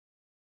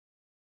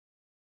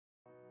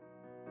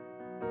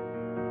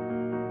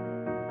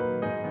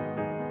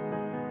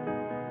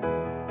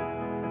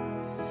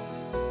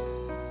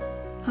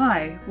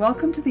Hi,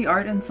 welcome to the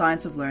Art and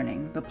Science of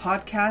Learning, the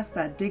podcast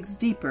that digs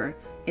deeper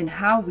in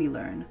how we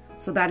learn,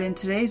 so that in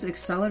today's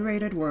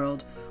accelerated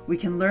world, we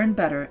can learn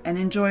better and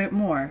enjoy it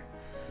more.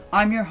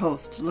 I'm your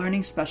host,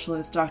 learning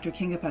specialist Dr.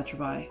 Kinga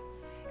Petrovai.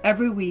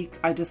 Every week,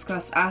 I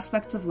discuss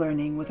aspects of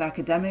learning with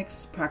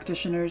academics,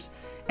 practitioners,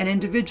 and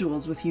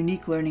individuals with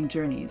unique learning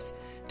journeys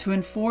to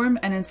inform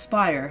and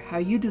inspire how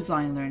you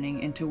design learning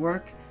into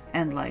work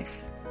and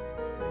life.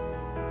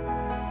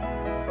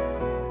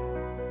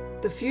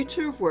 The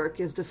future of work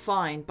is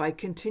defined by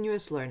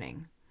continuous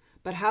learning.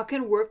 But how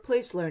can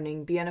workplace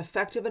learning be an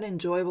effective and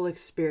enjoyable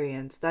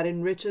experience that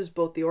enriches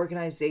both the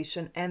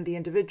organization and the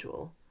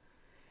individual?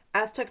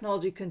 As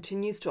technology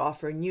continues to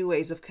offer new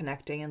ways of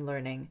connecting and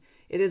learning,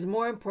 it is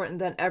more important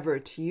than ever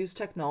to use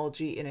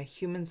technology in a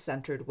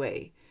human-centered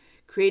way,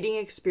 creating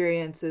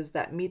experiences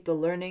that meet the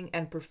learning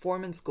and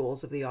performance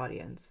goals of the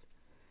audience.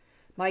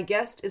 My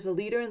guest is a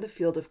leader in the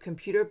field of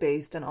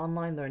computer-based and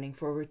online learning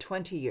for over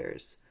 20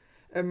 years,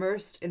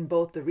 immersed in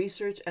both the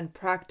research and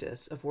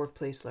practice of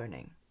workplace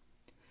learning.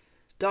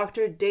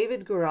 Dr.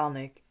 David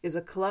Guralnick is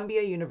a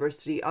Columbia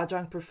University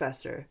adjunct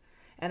professor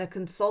and a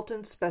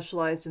consultant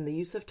specialized in the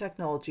use of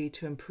technology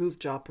to improve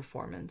job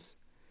performance.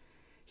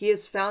 He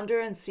is founder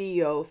and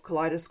CEO of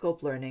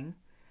Kaleidoscope Learning,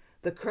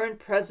 the current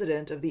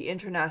president of the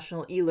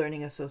International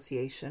E-Learning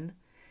Association,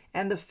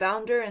 and the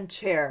founder and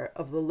chair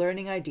of the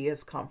Learning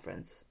Ideas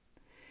Conference.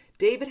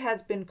 David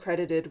has been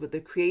credited with the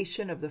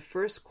creation of the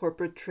first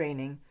corporate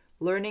training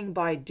Learning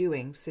by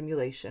Doing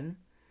simulation,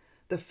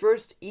 the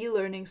first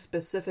e-learning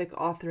specific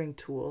authoring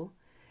tool,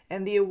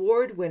 and the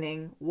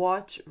award-winning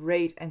Watch,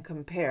 Rate, and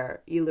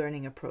Compare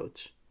e-learning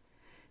approach.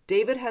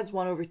 David has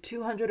won over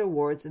 200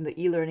 awards in the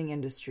e-learning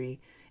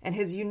industry, and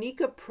his unique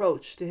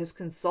approach to his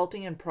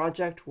consulting and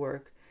project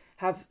work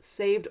have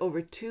saved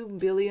over $2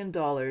 billion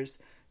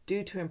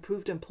due to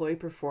improved employee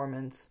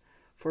performance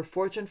for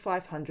Fortune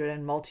 500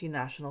 and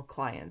multinational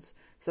clients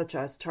such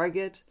as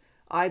Target,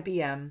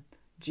 IBM,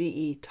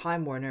 GE,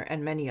 Time Warner,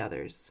 and many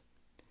others.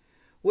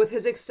 With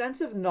his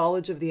extensive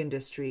knowledge of the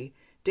industry,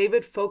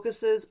 David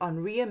focuses on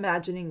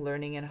reimagining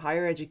learning in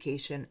higher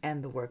education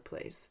and the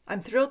workplace.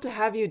 I'm thrilled to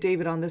have you,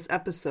 David, on this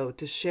episode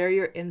to share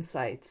your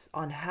insights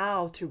on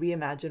how to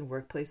reimagine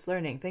workplace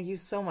learning. Thank you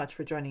so much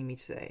for joining me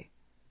today.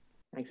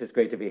 Thanks. It's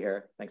great to be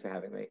here. Thanks for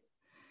having me.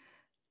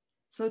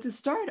 So to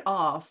start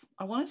off,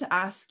 I wanted to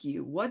ask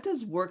you, what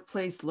does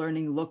workplace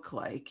learning look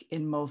like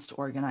in most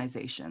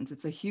organizations?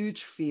 It's a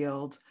huge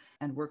field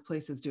and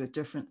workplaces do it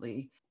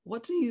differently.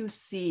 What do you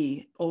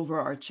see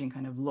overarching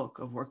kind of look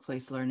of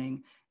workplace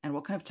learning and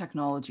what kind of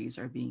technologies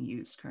are being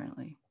used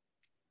currently?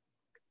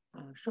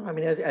 Sure. I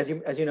mean, as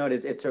you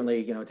noted, it's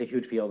certainly, it's a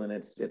huge field and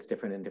it's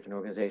different in different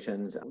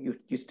organizations.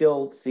 You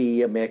still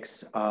see a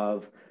mix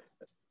of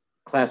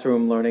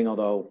classroom learning,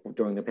 although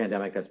during the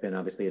pandemic, that's been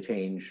obviously a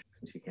change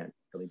since you can't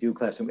really do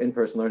classroom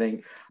in-person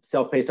learning,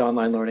 self-paced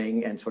online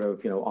learning, and sort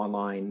of,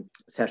 online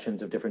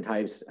sessions of different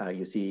types.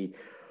 You see,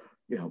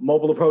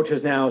 mobile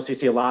approaches now. So you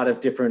see a lot of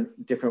different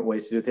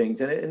ways to do things.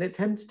 And it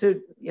tends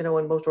to, in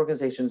most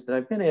organizations that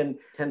I've been in,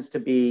 tends to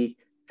be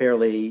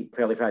fairly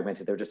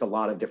fragmented. There are just a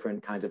lot of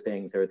different kinds of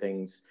things. There are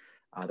things,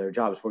 there are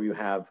jobs where you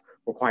have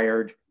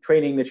required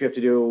training that you have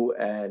to do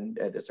and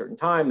at a certain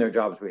time. There are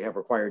jobs where you have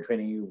required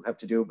training you have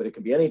to do, but it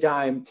can be any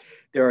time.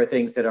 There are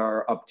things that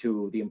are up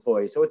to the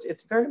employee. So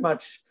it's very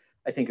much,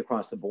 I think,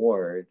 across the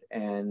board.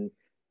 And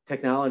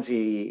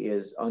technology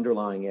is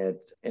underlying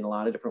it in a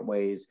lot of different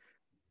ways,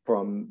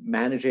 from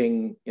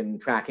managing and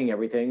tracking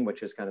everything,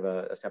 which is kind of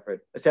a separate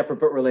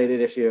but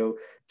related issue,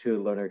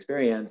 to learner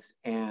experience,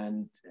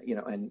 and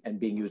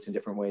being used in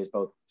different ways,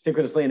 both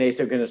synchronously and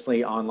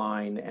asynchronously,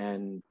 online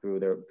and through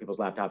people's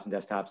laptops and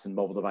desktops and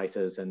mobile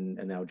devices, and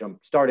now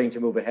starting to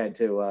move ahead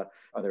to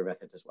other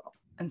methods as well.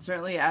 And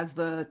certainly as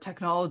the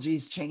technology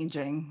is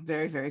changing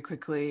very, very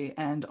quickly,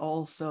 and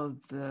also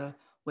the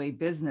way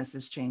business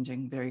is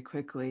changing very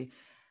quickly,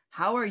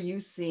 how are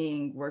you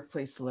seeing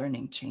workplace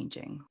learning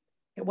changing?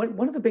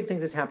 One of the big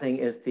things that's happening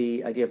is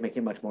the idea of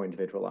making it much more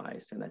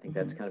individualized. And I think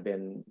that's kind of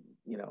been,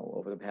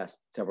 over the past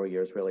several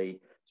years, really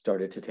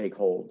started to take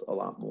hold a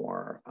lot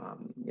more.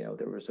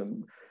 There was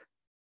an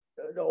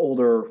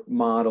older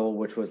model,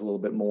 which was a little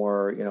bit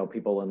more,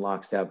 people in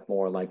lockstep,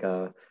 more like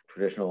a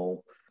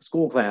traditional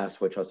school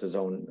class, which has its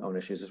own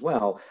issues as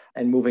well.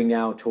 And moving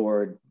now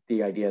toward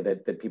the idea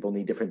that people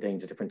need different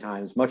things at different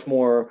times, much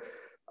more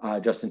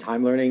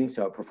just-in-time learning,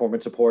 so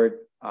performance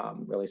support,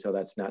 really. So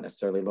that's not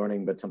necessarily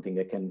learning, but something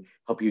that can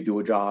help you do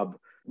a job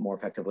more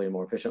effectively and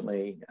more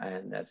efficiently.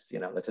 And that's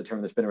a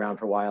term that's been around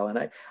for a while. And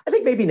I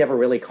think maybe never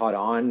really caught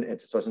on. It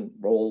just doesn't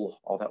roll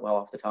all that well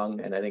off the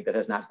tongue. And I think that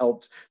has not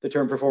helped the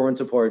term performance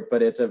support,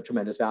 but it's of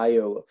tremendous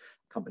value.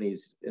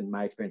 Companies, in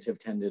my experience, have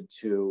tended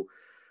to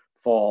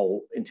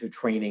fall into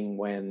training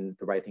when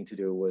the right thing to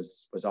do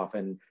was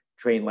often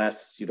train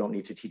less. You don't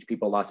need to teach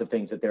people lots of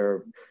things that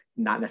they're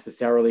not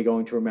necessarily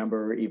going to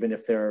remember, even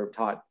if they're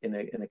taught in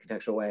a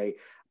contextual way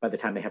by the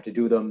time they have to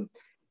do them.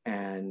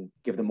 and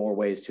give them more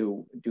ways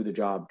to do the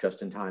job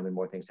just in time and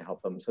more things to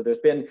help them. So there's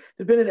been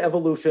an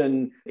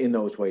evolution in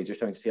those ways. You're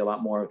starting to see a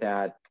lot more of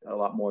that, a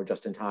lot more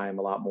just in time,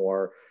 a lot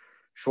more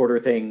shorter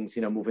things,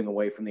 moving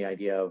away from the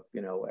idea of,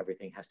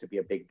 everything has to be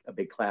a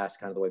big class,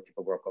 kind of the way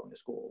people grew up going to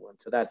school. And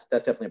so that's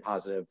definitely a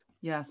positive.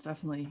 Yes,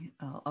 definitely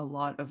a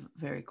lot of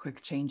very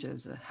quick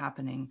changes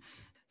happening.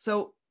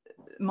 So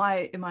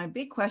my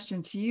big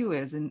question to you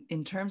is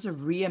in terms of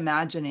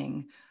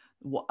reimagining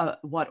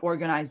what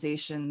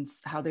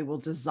organizations, how they will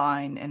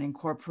design and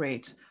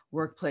incorporate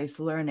workplace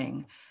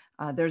learning.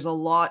 There's a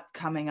lot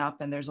coming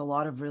up, and there's a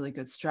lot of really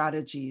good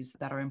strategies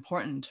that are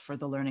important for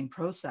the learning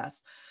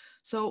process.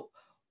 So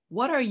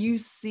what are you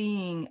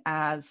seeing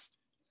as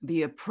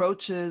the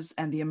approaches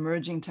and the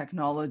emerging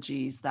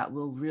technologies that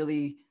will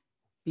really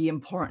be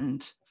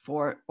important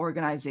for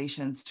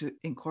organizations to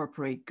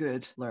incorporate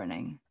good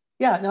learning?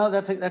 Yeah, no,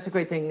 that's a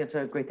great thing. It's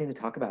a great thing to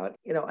talk about.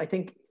 I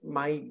think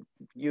my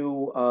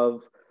view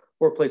of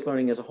workplace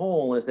learning as a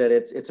whole is that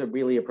it's a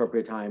really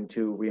appropriate time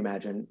to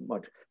reimagine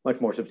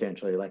much more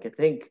substantially. Like, I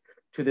think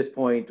to this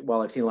point, while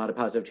I've seen a lot of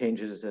positive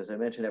changes, as I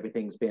mentioned,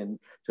 everything's been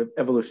sort of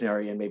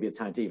evolutionary, and maybe it's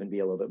time to even be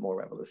a little bit more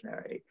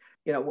revolutionary.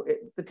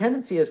 The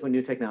tendency is when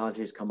new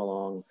technologies come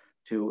along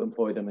to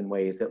employ them in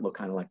ways that look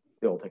kind of like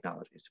the old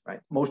technologies, right?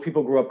 Most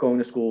people grew up going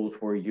to schools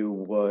where you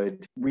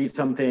would read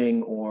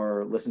something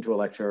or listen to a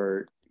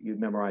lecture, you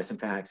memorize some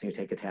facts, and you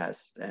take a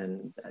test.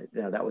 And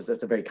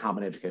that's a very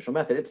common educational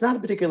method. It's not a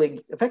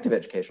particularly effective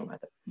educational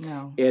method.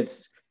 No.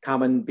 It's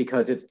common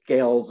because it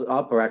scales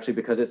up, or actually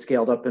because it's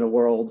scaled up in a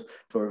world,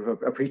 for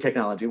a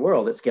pre-technology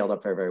world, it scaled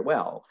up very, very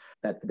well.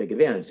 That's the big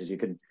advantage, is you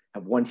can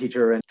have one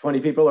teacher and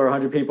 20 people or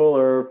 100 people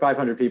or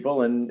 500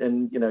 people,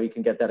 and you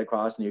can get that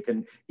across, and you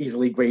can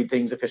easily grade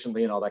things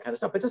efficiently and all that kind of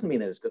stuff. But it doesn't mean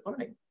that it's good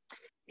learning.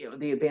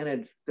 The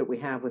advantage that we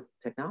have with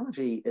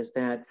technology is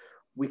that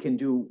we can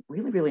do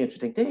really, really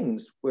interesting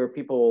things where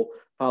people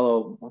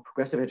follow more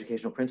progressive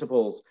educational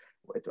principles,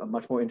 a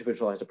much more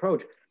individualized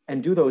approach,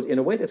 and do those in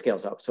a way that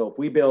scales up. So if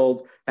we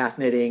build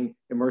fascinating,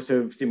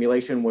 immersive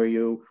simulation where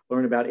you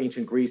learn about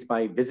ancient Greece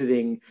by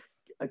visiting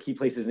key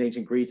places in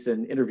ancient Greece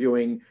and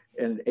interviewing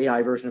an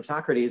AI version of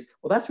Socrates,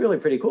 well, that's really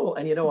pretty cool.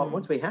 And you know what?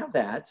 Once we have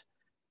that,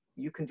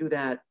 you can do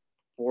that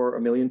for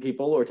 1 million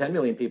people or 10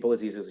 million people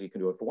as easy as you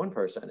can do it for one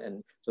person.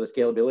 And so the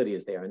scalability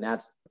is there. And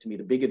that's, to me,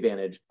 the big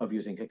advantage of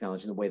using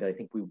technology in the way that I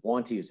think we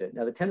want to use it.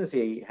 Now, the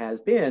tendency has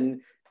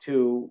been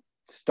to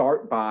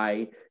start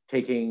by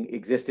taking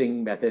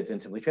existing methods and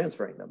simply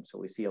transferring them. So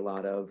we see a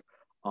lot of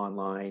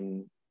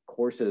online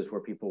courses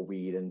where people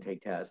read and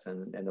take tests,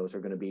 and those are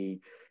going to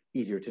be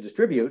easier to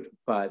distribute,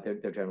 but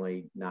they're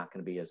generally not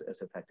going to be as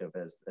effective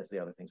as the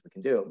other things we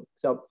can do.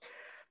 So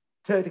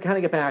to kind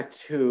of get back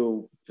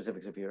to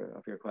specifics of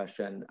your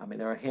question, I mean,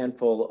 there are a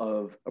handful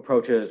of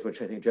approaches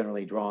which I think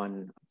generally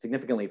drawn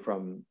significantly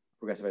from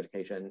progressive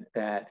education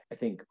that I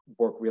think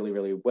work really,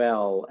 really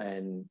well,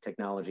 and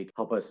technology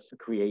help us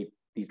create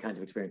these kinds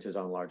of experiences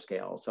on a large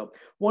scale. So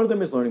one of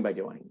them is learning by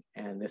doing,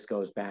 and this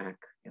goes back,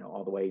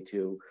 all the way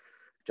to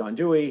John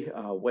Dewey,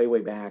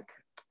 way back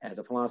as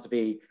a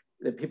philosophy,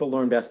 that people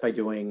learn best by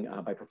doing,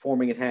 by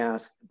performing a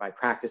task, by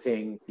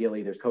practicing.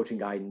 Ideally, there's coaching,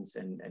 guidance,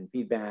 and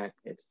feedback.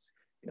 It's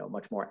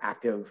much more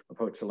active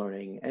approach to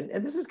learning.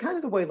 And this is kind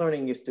of the way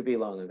learning used to be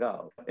long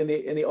ago. In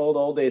the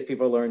old days,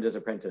 people learned as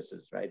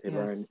apprentices, right?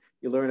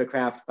 You learn a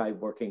craft by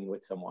working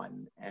with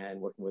someone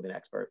and working with an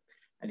expert.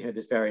 And you had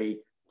this very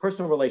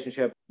personal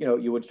relationship.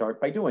 You would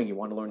start by doing. You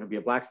want to learn to be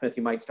a blacksmith,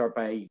 you might start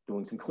by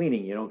doing some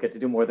cleaning. You don't get to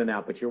do more than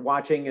that, but you're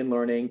watching and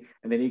learning,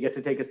 and then you get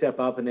to take a step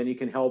up, and then you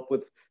can help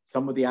with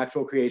some of the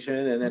actual creation,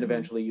 and then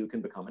eventually you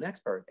can become an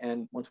expert.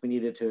 And once we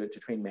needed to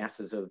train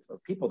masses of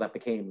people, that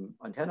became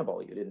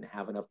untenable. You didn't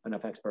have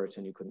enough experts,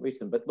 and you couldn't reach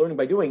them. But learning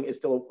by doing is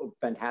still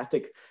a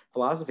fantastic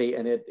philosophy,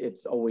 and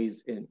it's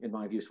always, in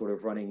my view, sort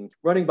of running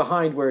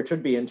behind where it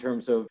should be in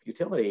terms of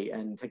utility.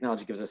 And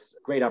technology gives us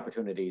great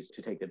opportunities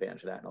to take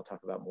advantage of that, and I'll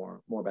talk about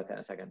more about that in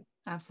a second.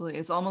 Absolutely.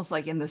 It's almost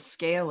like in the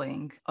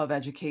scaling of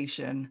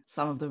education,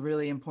 some of the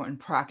really important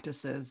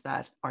practices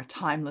that are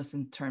timeless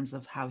in terms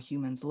of how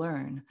humans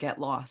learn get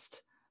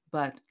lost.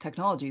 But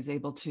technology is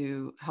able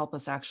to help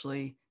us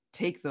actually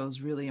take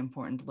those really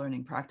important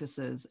learning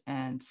practices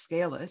and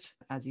scale it.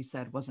 As you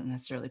said, wasn't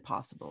necessarily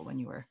possible when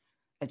you were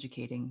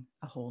educating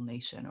a whole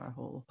nation or a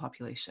whole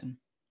population.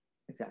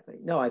 Exactly.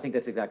 No, I think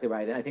that's exactly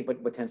right. And I think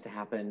what tends to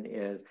happen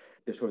is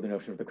there's sort of the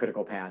notion of the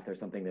critical path, or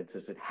something that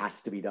says it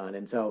has to be done.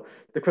 And so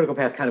the critical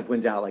path kind of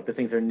wins out. Like, the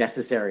things that are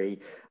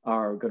necessary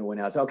are going to win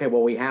out. So, okay,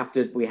 well, we have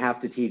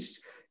to teach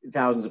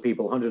thousands of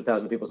people, hundreds of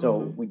thousands of people. So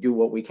we do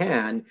what we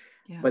can.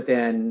 Yeah. But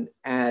then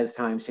as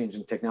times change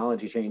and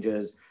technology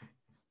changes,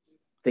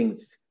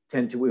 things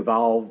tend to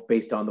evolve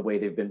based on the way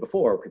they've been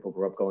before. People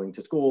grew up going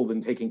to school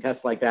and taking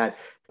tests like that.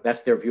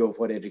 That's their view of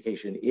what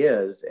education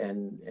is.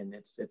 And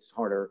it's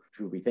harder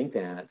to rethink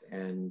that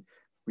and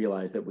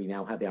realize that we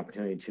now have the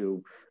opportunity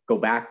to go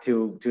back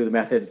to the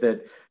methods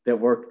that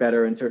worked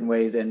better in certain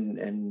ways,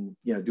 and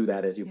do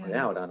that, as you point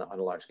out, on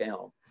a large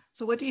scale.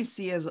 So what do you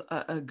see as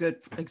a good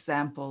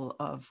example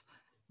of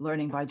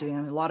learning by doing.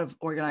 I mean, a lot of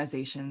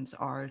organizations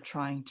are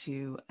trying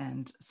to,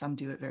 and some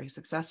do it very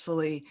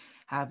successfully,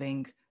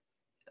 having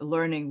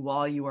learning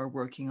while you are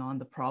working on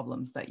the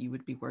problems that you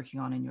would be working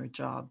on in your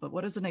job. But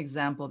what is an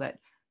example that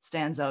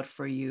stands out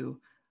for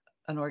you,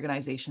 an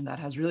organization that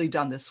has really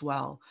done this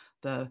well,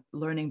 the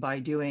learning by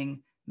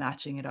doing,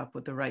 matching it up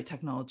with the right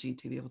technology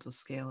to be able to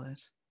scale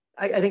it?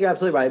 I think you're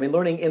absolutely right. I mean,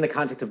 learning in the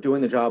context of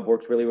doing the job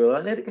works really, really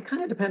well. And it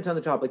kind of depends on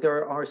the job. Like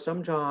there are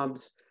some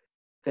jobs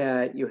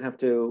that you have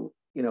to,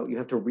 you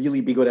have to really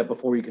be good at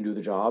before you can do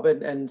the job.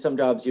 And some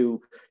jobs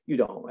you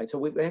don't, right? So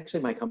we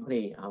actually, my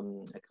company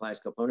at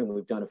Kaleidoscope Learning,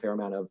 we've done a fair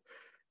amount of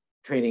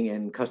training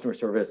in customer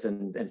service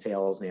and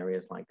sales and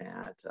areas like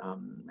that,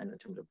 and in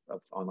terms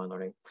of online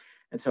learning.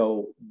 And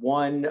so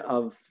one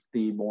of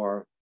the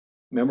more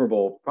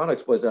memorable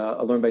products was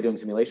a Learn by Doing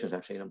simulations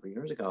actually a number of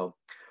years ago,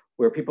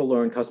 where people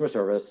learn customer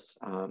service,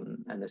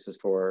 and this is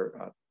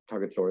for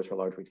Target stores for a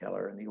large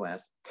retailer in the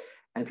US.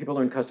 And people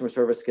learn customer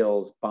service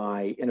skills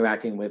by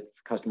interacting with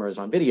customers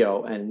on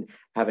video and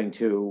having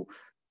to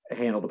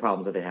handle the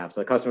problems that they have. So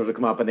the customers would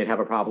come up and they'd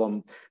have a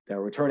problem.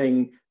 They're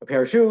returning a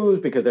pair of shoes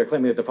because they're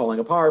claiming that they're falling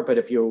apart. But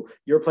if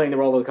you're playing the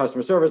role of the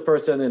customer service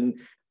person and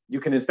you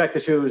can inspect the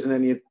shoes, and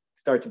then you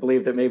start to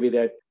believe that maybe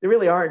that they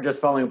really aren't just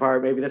falling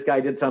apart. Maybe this guy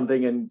did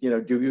something, and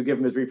do you give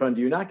him his refund?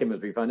 Do you not give him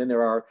his refund? And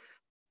there are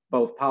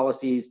both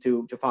policies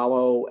to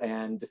follow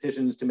and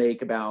decisions to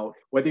make about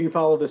whether you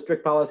follow the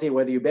strict policy,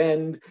 whether you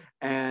bend,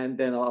 and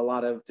then a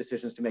lot of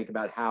decisions to make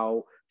about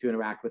how to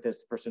interact with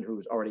this person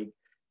who's already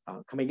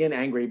coming in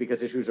angry because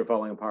the shoes are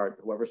falling apart,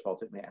 whoever's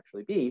fault it may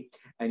actually be,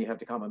 and you have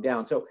to calm them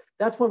down. So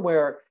that's one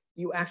where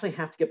you actually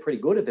have to get pretty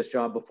good at this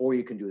job before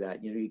you can do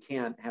that. You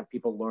can't have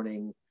people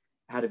learning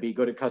how to be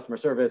good at customer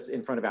service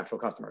in front of actual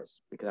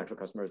customers, because actual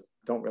customers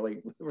don't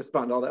really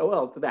respond all that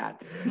well to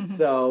that.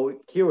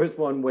 So here was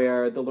one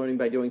where the learning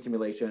by doing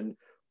simulation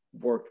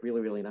worked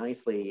really, really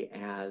nicely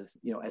as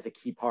a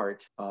key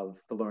part of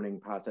the learning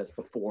process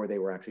before they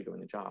were actually doing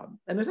the job.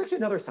 And there's actually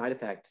another side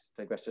effect,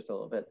 to digress just a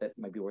little bit, that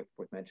might be worth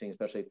mentioning,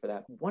 especially for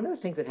that. One of the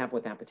things that happened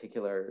with that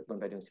particular learn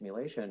by doing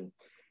simulation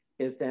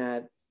is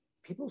that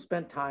people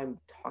spent time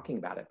talking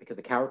about it because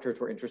the characters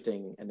were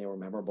interesting and they were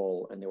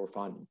memorable and they were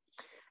fun.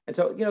 And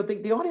so,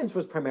 the audience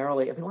was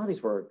primarily, I mean, a lot of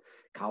these were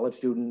college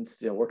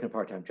students, working a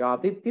part-time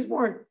job. These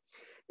weren't,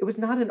 it was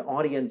not an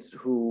audience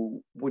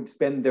who would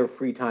spend their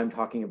free time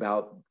talking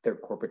about their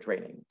corporate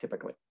training,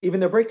 typically, even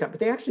their break time, but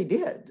they actually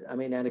did. I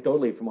mean,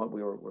 anecdotally, from what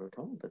we were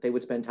told, that they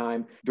would spend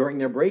time during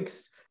their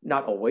breaks.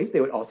 Not always. They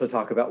would also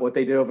talk about what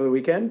they did over the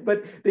weekend,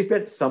 but they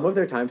spent some of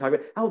their time talking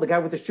about, oh, the guy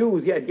with the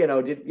shoes,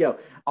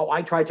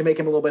 I tried to make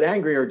him a little bit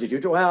angry, or did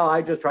you? Well,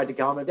 I just tried to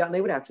calm him down.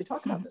 They would actually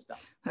talk about this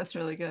stuff. That's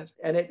really good.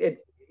 And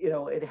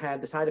it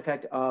had the side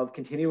effect of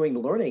continuing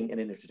learning in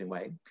an interesting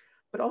way,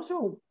 but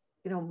also,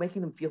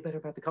 making them feel better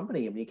about the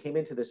company. I mean, you came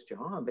into this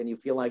job and you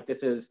feel like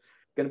this is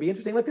going to be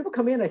interesting. Like people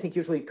come in, I think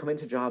usually come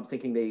into jobs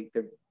thinking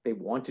they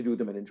want to do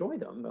them and enjoy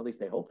them. At least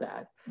they hope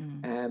that.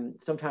 And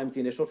sometimes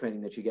the initial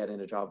training that you get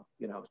in a job,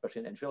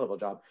 especially an entry-level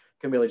job,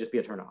 can really just be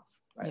a turnoff,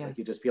 right? Yes. Like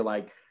you just feel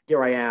like,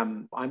 here I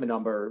am, I'm a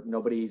number,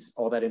 nobody's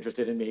all that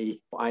interested in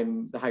me.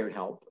 I'm the hired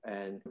help,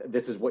 and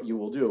this is what you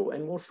will do.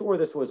 And well, sure,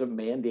 this was a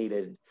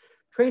mandated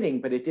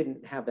training, but it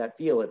didn't have that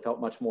feel. It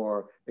felt much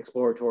more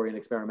exploratory and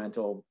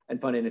experimental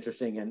and fun and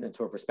interesting and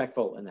sort of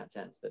respectful in that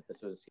sense, that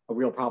this was a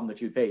real problem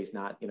that you face,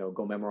 not,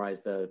 go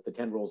memorize the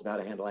 10 rules of how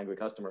to handle angry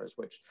customers,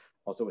 which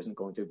also isn't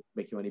going to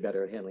make you any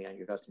better at handling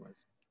angry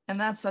customers. And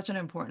that's such an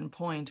important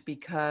point,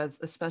 because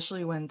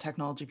especially when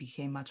technology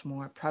became much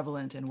more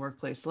prevalent in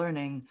workplace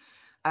learning,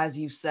 as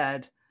you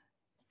said,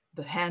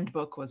 the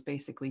handbook was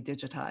basically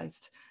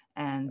digitized,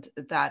 and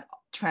that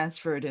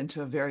transferred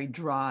into a very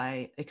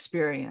dry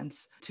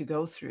experience to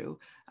go through,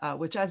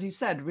 which, as you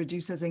said,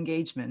 reduces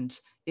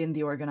engagement in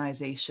the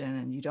organization,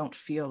 and you don't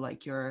feel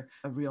like you're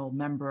a real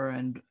member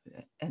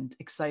and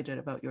excited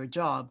about your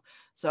job.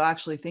 So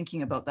actually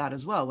thinking about that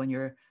as well when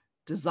you're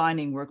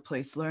designing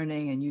workplace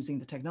learning and using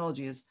the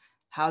technology is,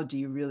 how do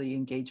you really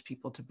engage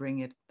people to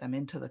bring them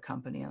into the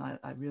company? And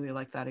I really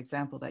like that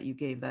example that you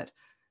gave, that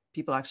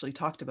people actually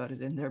talked about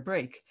it in their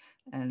break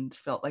and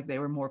felt like they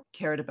were more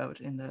cared about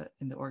in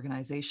the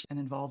organization and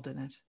involved in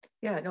it.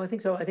 Yeah, no, I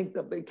think so. I think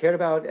cared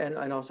about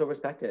and also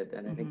respected.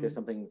 And I think there's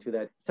something to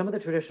that. Some of the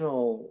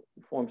traditional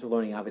forms of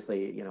learning,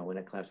 obviously, in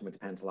a classroom, it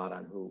depends a lot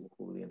on who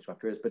the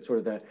instructor is, but sort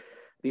of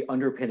the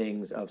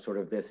underpinnings of sort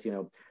of this,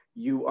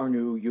 you are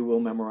new, you will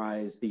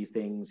memorize these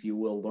things, you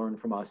will learn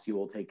from us, you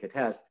will take a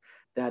test.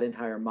 That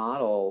entire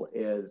model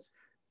is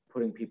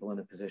putting people in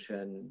a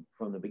position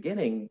from the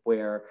beginning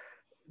where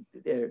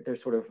they're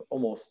sort of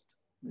almost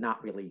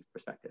not really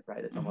respected,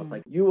 right? It's almost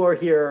like you are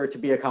here to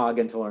be a cog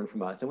and to learn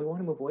from us. And we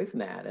want to move away from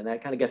that. And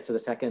that kind of gets to the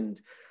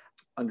second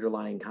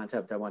underlying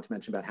concept I want to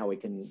mention about how we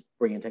can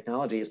bring in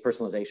technology is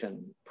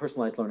personalization.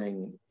 Personalized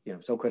learning,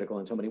 so critical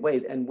in so many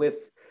ways. And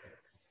with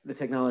the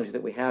technology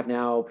that we have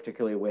now,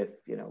 particularly with,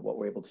 what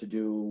we're able to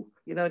do,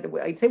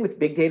 I'd say with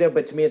big data,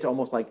 but to me, it's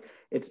almost like,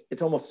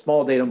 it's almost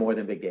small data more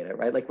than big data,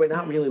 right? Like we're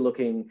not really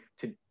looking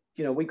to,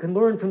 we can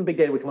learn from the big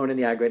data, we can learn in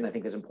the aggregate, and I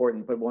think that's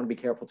important, but we want to be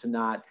careful to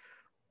not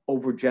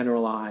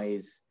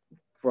overgeneralize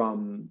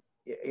from,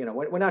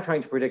 we're not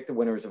trying to predict the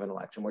winners of an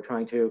election. We're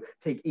trying to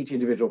take each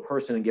individual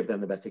person and give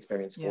them the best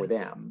experience for Yes.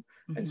 them.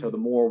 Mm-hmm. And so the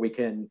more we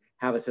can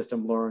have a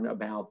system learn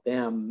about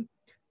them,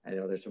 I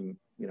know there's some,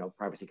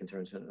 privacy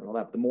concerns and all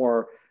that, but the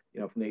more,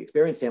 from the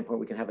experience standpoint,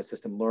 we can have a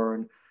system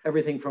learn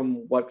everything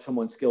from what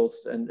someone's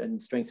skills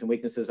and strengths and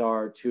weaknesses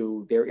are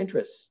to their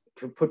interests,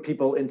 to put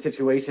people in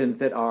situations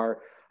that are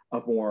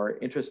of more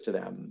interest to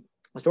them.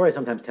 A story I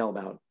sometimes tell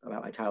about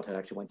my childhood, I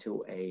actually went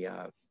to a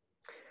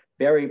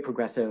very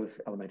progressive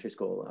elementary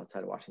school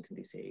outside of Washington,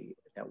 D.C.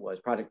 that was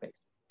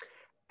project-based.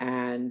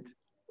 And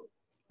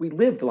we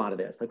lived a lot of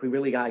this. Like, we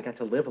really got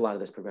to live a lot of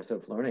this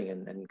progressive learning,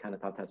 and kind of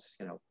thought that's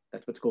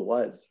what school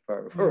was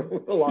for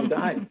a long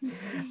time.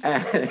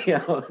 And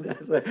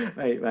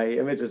my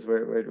images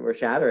were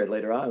shattered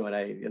later on when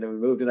we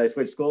moved and I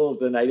switched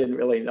schools, and I didn't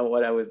really know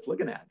what I was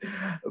looking at.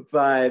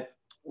 But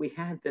we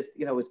had this,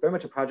 it was very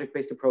much a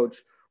project-based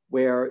approach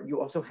where you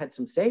also had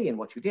some say in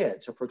what you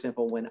did. So, for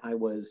example, when I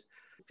was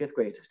fifth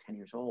grade, so I was 10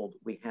 years old,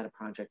 we had a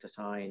project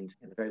assigned,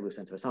 in the very loose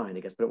sense of assigned, I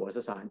guess, but it was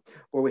assigned,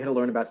 where we had to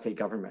learn about state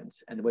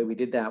governments. And the way we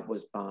did that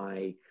was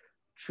by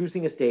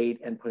choosing a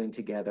state and putting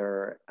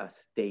together a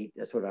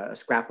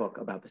scrapbook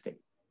about the state.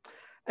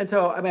 And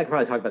so, I could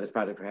probably talk about this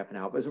project for half an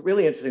hour. It was a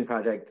really interesting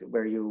project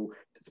where you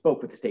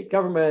spoke with the state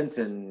governments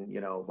and,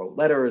 wrote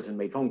letters and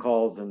made phone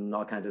calls and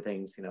all kinds of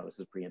things. This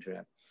is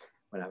pre-internet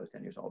when I was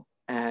 10 years old,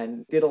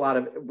 and did a lot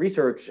of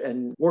research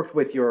and worked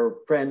with your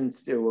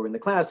friends who were in the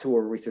class who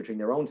were researching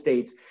their own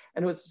states.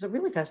 And it was a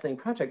really fascinating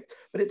project,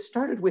 but it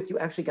started with, you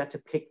actually got to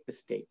pick the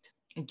state.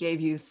 It gave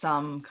you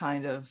some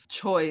kind of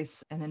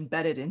choice and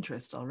embedded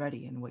interest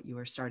already in what you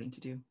were starting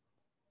to do.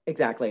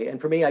 Exactly. And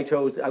for me, I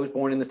was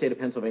born in the state of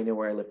Pennsylvania,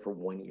 where I lived for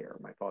 1 year.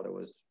 My father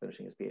was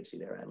finishing his PhD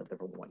there, and I lived there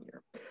for 1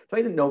 year. So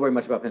I didn't know very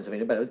much about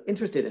Pennsylvania, but I was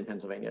interested in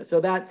Pennsylvania.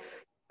 So that,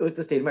 it was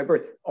the state of my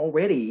birth,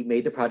 already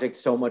made the project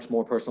so much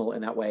more personal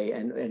in that way,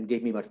 and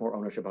gave me much more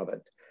ownership of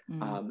it.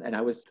 And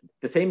I was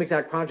the same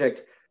exact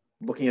project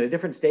looking at a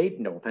different state,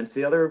 no offense to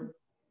the other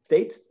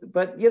states,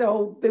 but,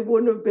 they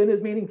wouldn't have been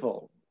as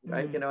meaningful,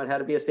 right? It had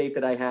to be a state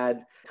that I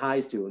had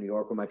ties to. New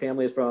York, where my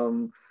family is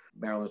from,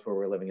 Maryland's where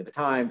we were living at the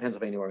time,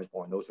 Pennsylvania, where I was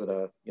born. Those were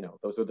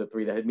the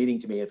three that had meaning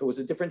to me. If it was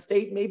a different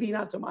state, maybe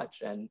not so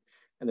much. And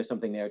there's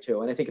something there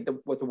too. And I think at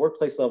the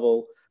workplace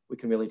level, we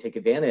can really take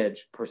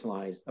advantage,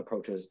 personalized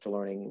approaches to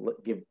learning,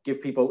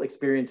 give people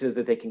experiences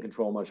that they can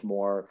control much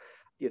more,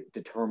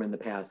 determine the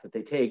paths that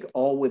they take,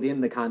 all within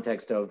the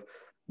context of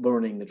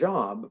learning the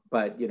job,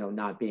 but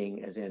not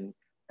being as in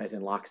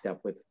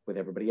lockstep with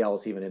everybody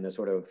else, even in the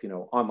sort of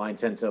online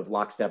sense of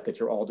lockstep, that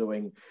you're all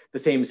doing the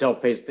same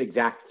self-paced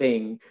exact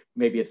thing,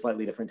 maybe at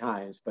slightly different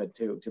times, but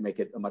to make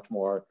it a much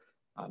more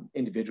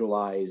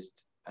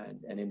individualized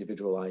and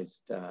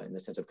individualized in the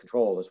sense of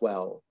control as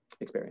well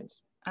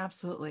experience.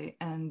 Absolutely.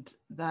 And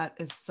that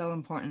is so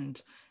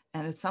important.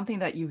 And it's something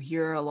that you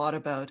hear a lot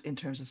about in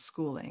terms of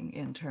schooling,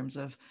 in terms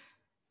of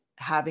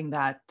having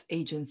that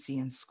agency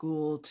in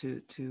school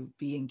to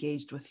be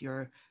engaged with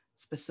your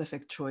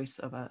specific choice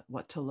of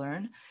what to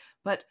learn.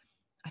 But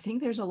I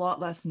think there's a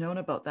lot less known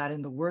about that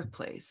in the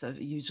workplace.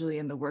 Usually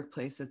in the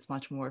workplace, it's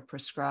much more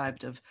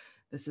prescribed of,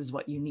 this is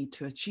what you need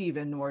to achieve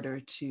in order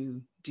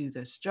to do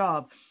this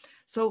job.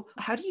 So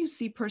how do you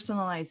see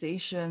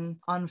personalization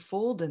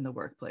unfold in the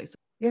workplace?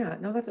 Yeah,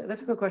 no, that's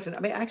a good question.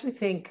 I actually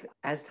think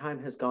as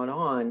time has gone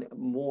on,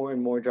 more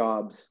and more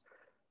jobs,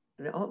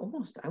 and I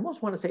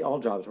almost want to say all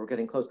jobs, we're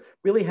getting close,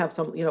 really have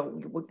some,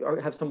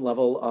 have some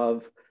level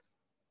of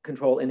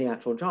control in the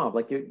actual job.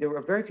 Like, there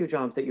are very few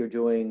jobs that you're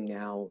doing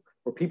now,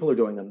 or people are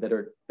doing them, that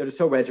are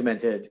so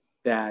regimented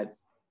that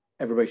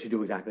everybody should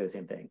do exactly the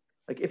same thing.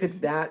 Like, if it's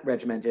that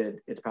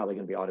regimented, it's probably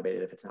going to be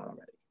automated if it's not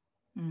already.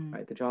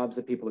 Right? The jobs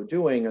that people are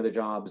doing are the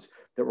jobs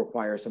that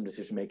require some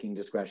decision-making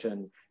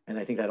discretion. And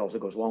I think that also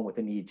goes along with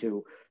the need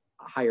to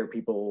hire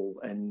people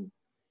and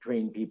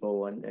train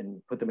people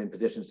and put them in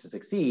positions to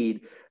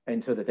succeed,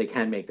 and so that they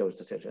can make those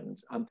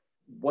decisions.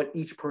 What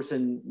each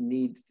person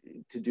needs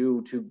to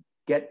do to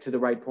get to the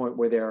right point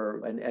where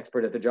they're an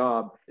expert at the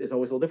job is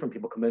always a little different.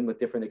 People come in with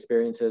different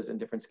experiences and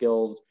different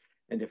skills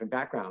and different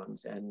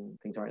backgrounds, and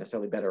things aren't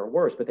necessarily better or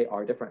worse, but they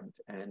are different.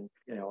 And,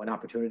 an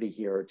opportunity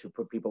here to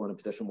put people in a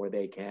position where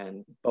they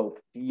can both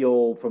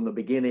feel from the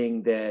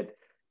beginning that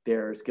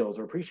their skills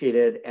are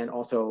appreciated, and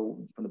also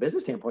from the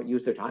business standpoint,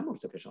 use their time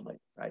most efficiently,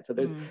 right? So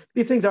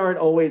these things aren't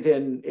always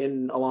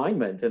in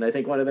alignment. And I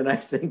think one of the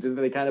nice things is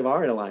that they kind of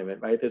are in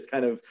alignment, right? This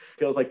kind of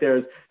feels like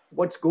there's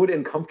what's good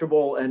and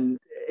comfortable and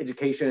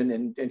education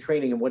and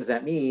training, and what does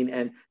that mean?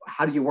 And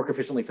how do you work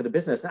efficiently for the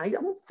business? And I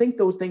don't think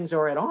those things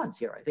are at odds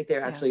here. I think they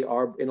actually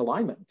are in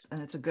alignment.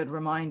 And it's a good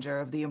reminder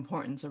of the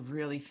importance of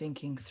really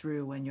thinking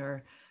through, when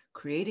you're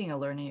creating a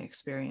learning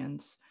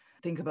experience,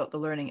 think about the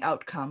learning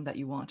outcome that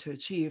you want to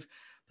achieve,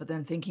 but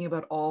then thinking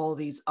about all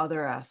these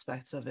other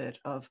aspects of it,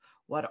 of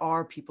what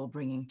are people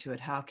bringing to it?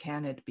 How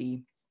can it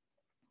be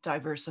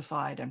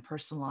diversified and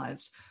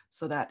personalized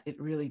so that it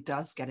really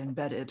does get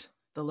embedded?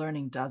 The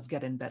learning does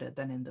get embedded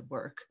then in the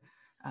work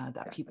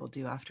that people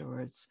do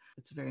afterwards.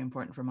 It's a very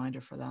important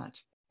reminder for that.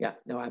 Yeah,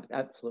 no,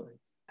 absolutely.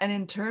 And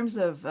in terms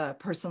of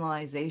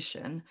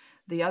personalization,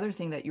 the other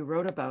thing that you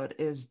wrote about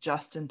is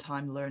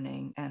just-in-time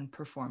learning and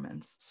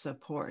performance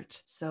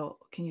support. So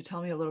can you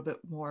tell me a little bit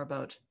more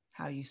about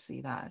how you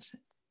see that?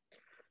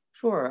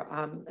 Sure.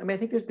 I mean, I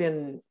think there's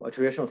been a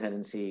traditional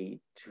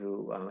tendency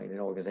to, in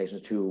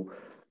organizations to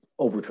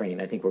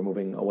overtrain. I think we're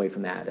moving away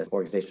from that as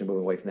organizations are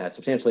moving away from that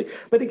substantially.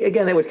 But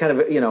again, that was kind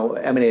of,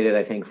 emanated,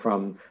 I think,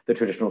 from the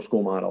traditional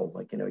school model.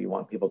 Like, you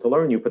want people to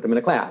learn, you put them in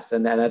a class.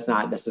 And that's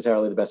not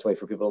necessarily the best way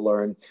for people to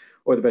learn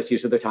or the best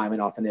use of their time.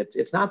 And often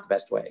it's not the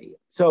best way.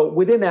 So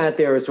within that,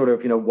 there is sort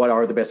of, what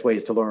are the best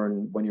ways to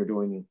learn when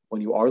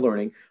you are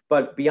learning.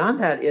 But beyond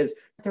that is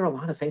there are a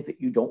lot of things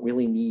that you don't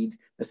really need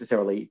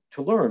necessarily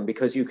to learn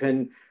because you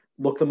can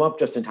look them up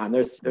just in time.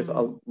 There's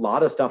a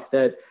lot of stuff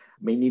that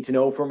may need to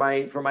know for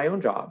my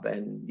own job,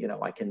 and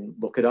I can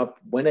look it up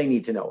when I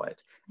need to know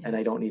it. Yes. And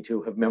I don't need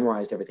to have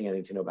memorized everything I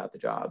need to know about the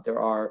job.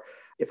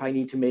 If I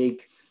need to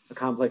make a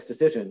complex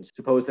decision,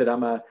 suppose that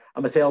I'm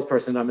a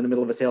salesperson, I'm in the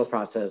middle of a sales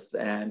process,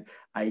 and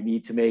I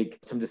need to make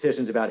some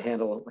decisions about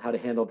how to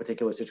handle a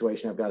particular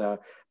situation. I've got a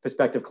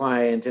prospective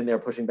client and they're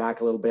pushing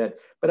back a little bit,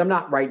 but I'm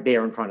not right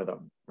there in front of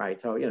them, right?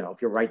 So,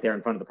 if you're right there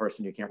in front of the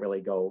person, you can't really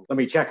go, let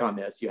me check on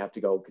this. You have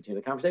to go continue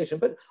the conversation.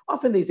 But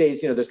often these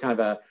days, there's kind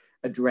of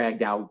a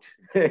dragged out,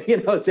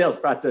 sales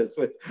process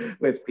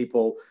with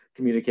people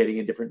communicating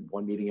in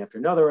one meeting after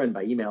another and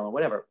by email and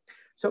whatever.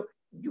 So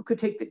you could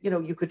take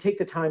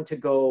the time to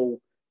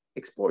go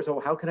explore. So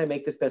how can I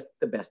make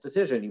the best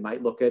decision? You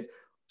might look at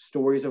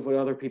stories of what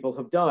other people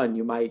have done.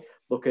 You might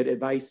look at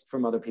advice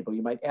from other people.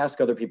 You might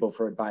ask other people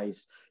for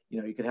advice.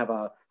 You could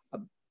have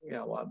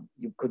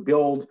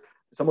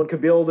someone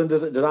could build and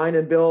design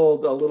and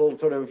build a little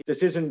sort of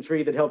decision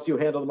tree that helps you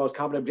handle the most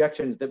common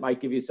objections that might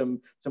give you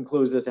some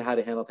clues as to how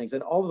to handle things.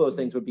 And all of those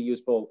things would be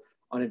useful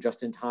on a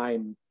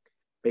just-in-time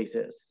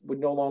basis. Would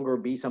no longer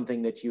be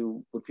something that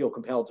you would feel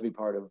compelled to be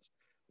part of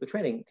the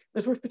training.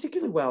 This works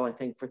particularly well, I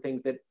think, for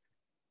things that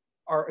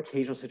are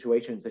occasional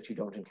situations that you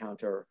don't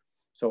encounter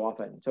so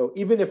often. So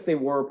even if they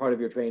were part of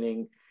your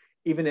training,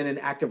 even in an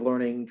active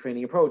learning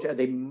training approach,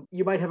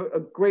 you might have a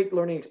great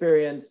learning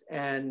experience,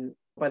 and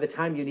by the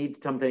time you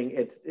need something,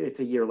 it's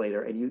a year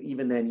later, and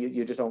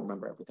you just don't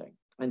remember everything.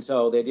 And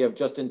so the idea of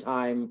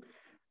just-in-time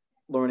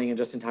learning and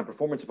just-in-time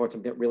performance support,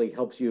 something that really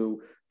helps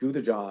you do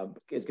the job,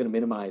 is going to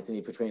minimize the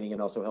need for training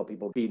and also help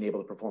people being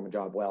able to perform a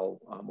job well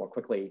more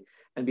quickly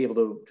and be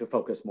able to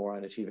focus more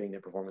on achieving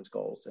their performance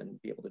goals and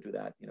be able to do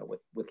that,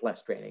 with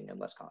less training and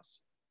less costs.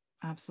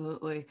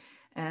 Absolutely.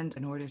 And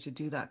in order to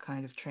do that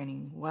kind of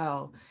training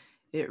well,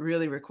 it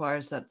really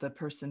requires that the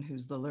person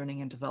who's the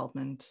learning and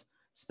development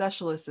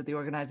specialist at the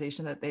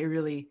organization, that they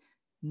really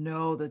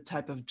know the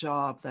type of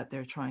job that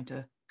they're trying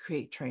to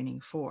create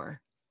training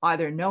for,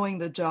 either knowing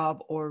the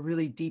job or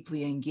really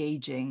deeply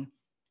engaging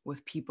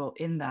with people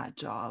in that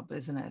job,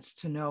 isn't it?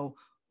 To know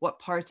what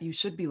parts you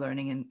should be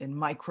learning in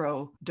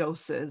micro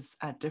doses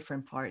at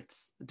different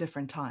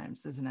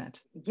times, isn't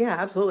it? Yeah,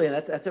 absolutely. And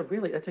that's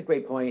a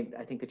great point,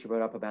 I think, that you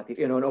brought up about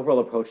an overall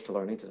approach to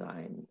learning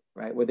design,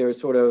 right? Where there's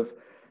sort of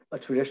a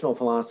traditional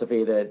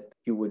philosophy that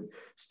you would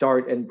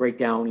start and break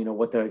down,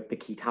 what the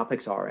key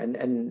topics are.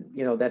 And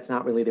that's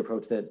not really the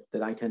approach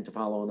that I tend to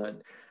follow and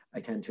that I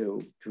tend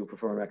to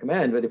prefer and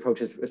recommend. But the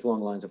approach is along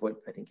the lines of what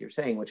I think you're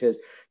saying, which is,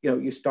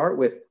 you start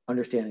with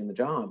understanding the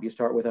job. You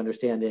start with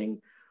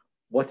understanding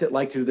what's it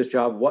like to do this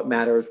job, what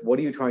matters, what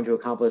are you trying to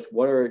accomplish,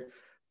 what are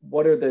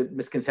the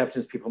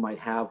misconceptions people might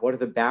have, what are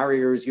the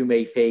barriers you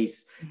may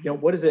face,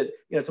 what is it,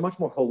 it's a much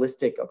more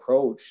holistic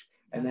approach.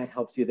 And That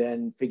helps you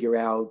then figure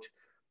out,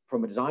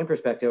 from a design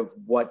perspective,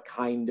 what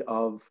kind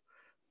of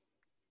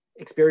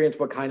experience,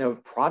 what kind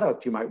of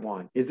product you might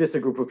want. Is this a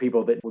group of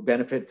people that would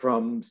benefit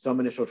from some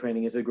initial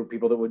training? Is it a group of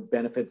people that would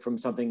benefit from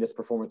something that's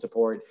performance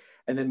support?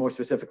 And then more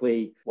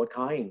specifically, what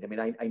kind? I mean,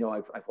 I know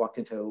I've walked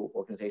into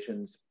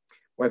organizations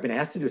where I've been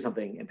asked to do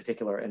something in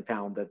particular and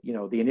found that,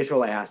 the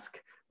initial ask,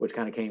 which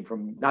kind of came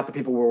from not the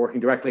people we're working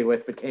directly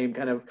with, but came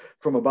kind of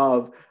from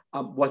above,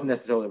 wasn't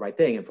necessarily the right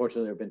thing.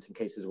 Unfortunately, there have been some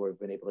cases where we've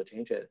been able to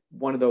change it.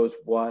 One of those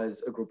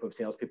was a group of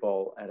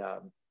salespeople at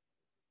a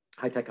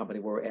high-tech company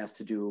were asked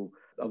to do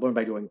a learn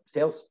by doing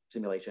sales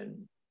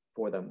simulation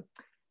for them.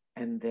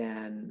 And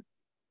then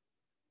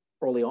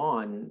early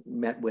on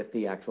met with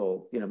the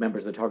actual,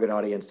 members of the target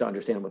audience to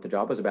understand what the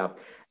job was about.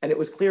 And it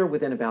was clear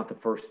within about the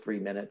first 3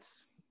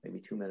 minutes, maybe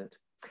 2 minutes,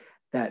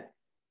 that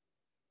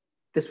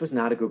this was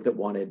not a group that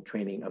wanted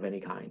training of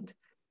any kind.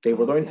 They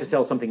were learning to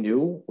sell something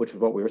new, which is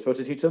what we were supposed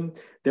to teach them.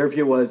 Their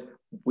view was,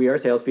 we are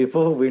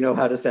salespeople, we know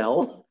how to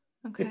sell.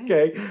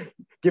 Okay.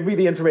 Give me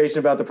the information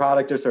about the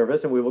product or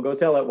service and we will go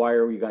sell it. Why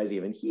are you guys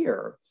even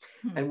here?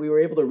 And we were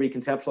able to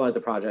reconceptualize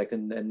the project,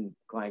 and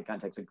client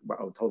contacts were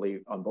totally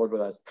on board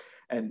with us.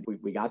 And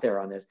we got there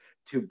on this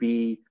to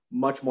be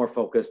much more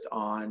focused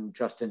on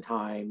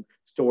just-in-time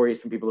stories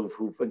from people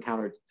who've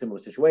encountered similar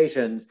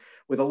situations,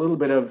 with a little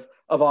bit of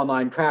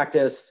online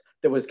practice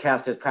that was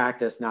cast as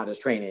practice, not as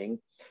training,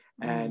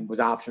 and was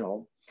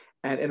optional.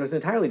 And it was an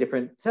entirely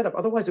different setup.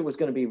 Otherwise, it was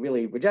going to be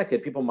really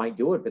rejected. People might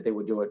do it, but they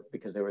would do it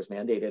because it was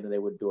mandated, and they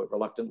would do it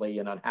reluctantly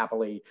and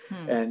unhappily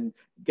and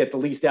get the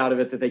least out of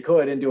it that they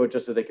could and do it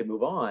just so they could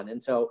move on.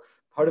 And so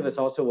part of this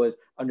also was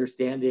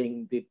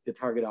understanding the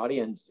target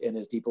audience in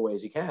as deep a way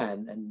as you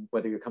can, and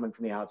whether you're coming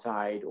from the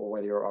outside or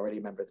whether you're already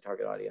a member of the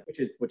target audience,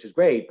 which is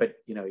great, but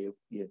you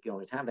can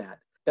always have that.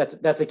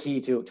 That's a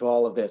key to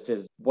all of this,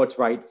 is what's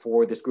right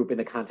for this group in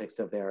the context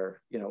of their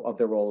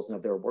roles and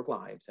of their work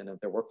lives and of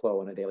their workflow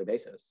on a daily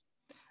basis.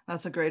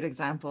 That's a great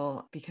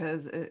example,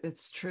 because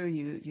it's true.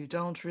 You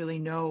don't really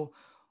know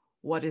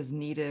what is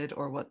needed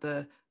or what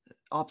the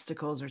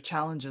obstacles or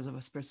challenges of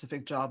a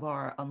specific job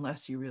are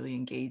unless you really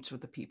engage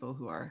with the people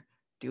who are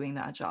doing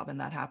that job. And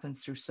that happens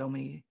through so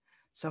many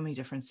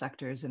different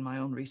sectors. In my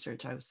own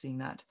research, I was seeing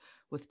that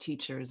with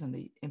teachers and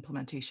the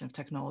implementation of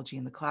technology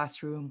in the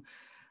classroom,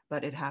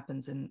 but it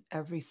happens in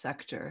every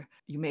sector.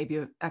 You may be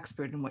an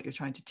expert in what you're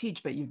trying to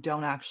teach, but you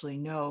don't actually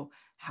know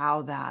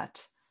how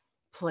that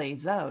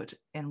plays out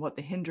and what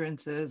the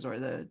hindrances or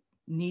the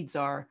needs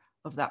are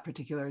of that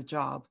particular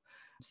job.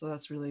 So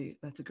that's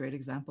a great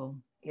example.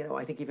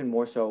 I think even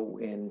more so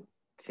in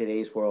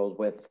today's world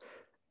with,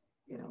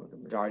 the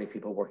majority of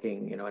people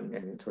working,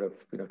 and sort of,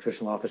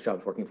 traditional office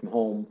jobs, working from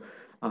home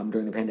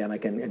during the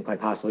pandemic, and quite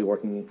possibly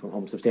working from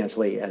home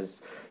substantially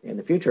as in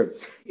the future.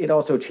 It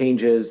also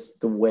changes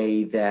the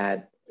way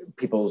that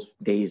people's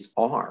days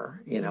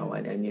are,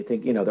 and you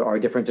think, there are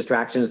different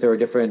distractions, there are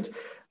different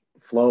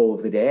flow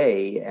of the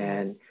day.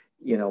 And, Yes.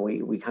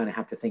 We kind of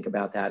have to think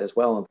about that as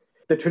well.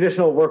 The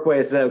traditional work way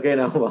is,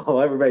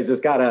 well, everybody's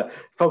just got to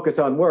focus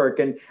on work.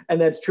 And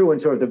that's true in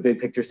sort of the big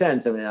picture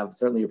sense. I mean,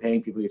 certainly you're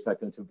paying people, you expect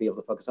them to be able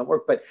to focus on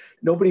work, but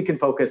nobody can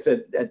focus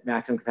at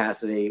maximum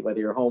capacity, whether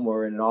you're home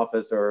or in an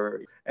office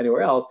or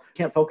anywhere else. You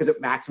can't focus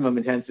at maximum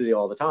intensity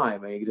all the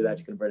time. I mean, you can do that,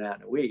 you can burn out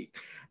in a week.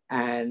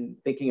 And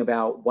thinking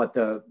about what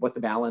the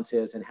balance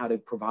is and how to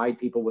provide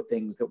people with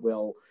things that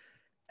will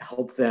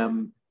help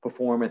them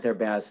perform at their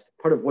best.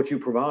 Part of what you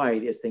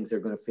provide is things that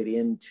are going to fit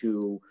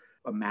into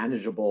a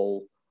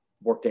manageable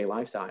workday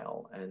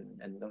lifestyle,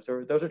 and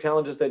those are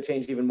challenges that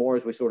change even more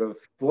as we sort of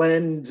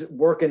blend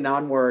work and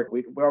non-work.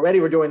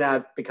 We're doing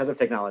that because of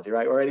technology,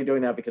 right? We're already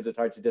doing that because it's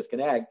hard to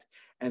disconnect,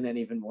 and then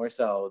even more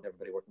so with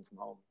everybody working from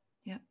home.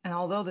 Yeah, and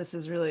although this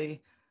is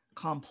really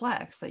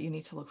complex, that you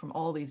need to look from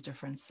all these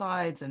different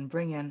sides and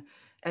bring in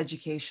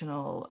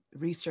educational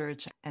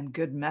research and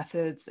good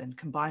methods and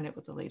combine it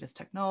with the latest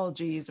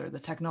technologies or the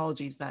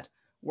technologies that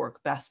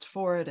work best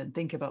for it, and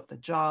think about the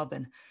job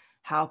and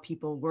how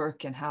people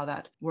work and how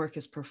that work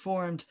is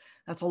performed.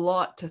 That's a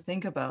lot to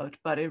think about,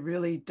 but it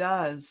really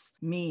does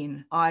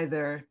mean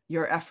either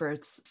your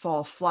efforts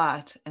fall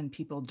flat and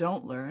people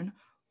don't learn,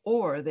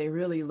 or they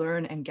really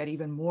learn and get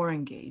even more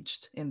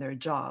engaged in their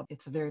job.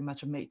 It's very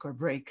much a make or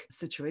break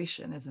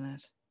situation, isn't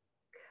it?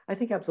 I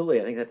think absolutely.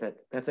 I think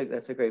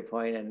that's a great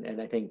point,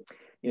 and I think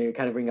you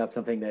kind of bring up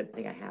something that I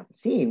think I have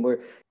seen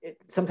where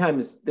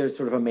sometimes there's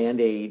sort of a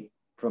mandate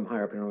from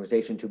higher up in an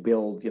organization to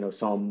build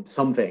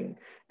something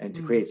and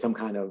to create some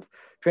kind of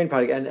training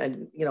product,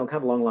 and kind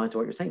of along the lines of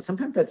what you're saying.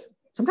 Sometimes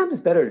it's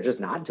better to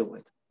just not do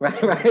it.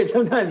 Right.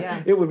 Sometimes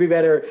It would be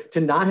better to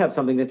not have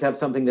something than to have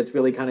something that's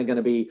really kind of going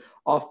to be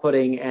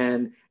off-putting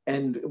and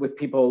with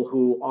people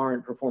who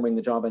aren't performing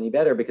the job any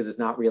better because it's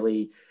not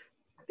really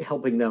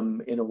helping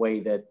them in a way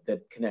that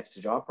connects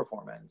to job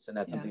performance. And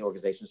that's something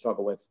organizations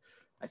struggle with,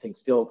 I think,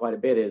 still quite a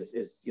bit,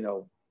 is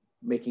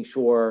making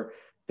sure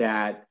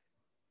that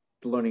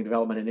the learning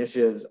development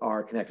initiatives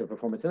are connected to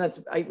performance. And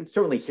I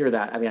certainly hear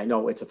that. I mean, I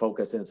know it's a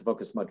focus, and it's a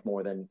focus much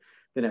more than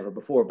ever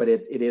before, but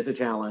it is a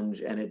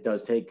challenge, and it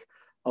does take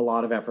a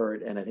lot of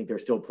effort. And I think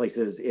there's still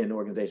places in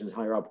organizations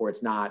higher up where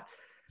it's not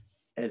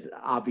as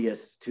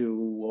obvious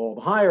to all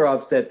the higher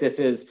ups that this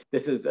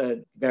is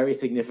a very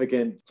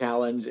significant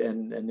challenge,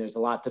 and there's a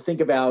lot to think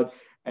about,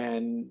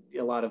 and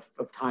a lot of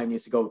time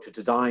needs to go to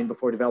design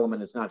before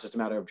development. It's not just a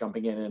matter of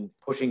jumping in and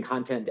pushing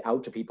content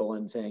out to people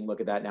and saying, look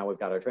at that, now we've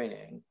got our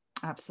training.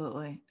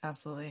 Absolutely.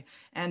 Absolutely.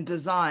 And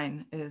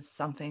design is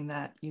something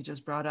that you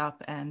just brought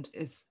up, and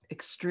it's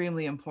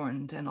extremely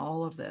important in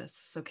all of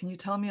this. So can you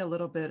tell me a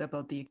little bit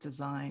about the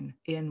design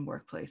in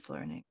workplace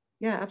learning?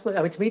 Yeah, absolutely.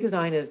 I mean, to me,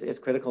 design is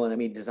critical. And I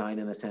mean, design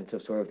in the sense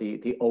of sort of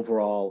the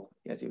overall,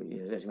 as you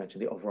mentioned,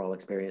 the overall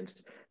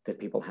experience that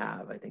people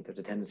have. I think there's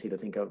a tendency to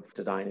think of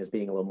design as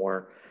being a little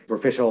more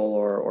superficial,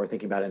 or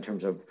thinking about it in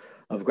terms of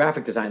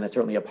graphic design. That's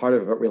certainly a part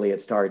of it, but really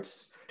it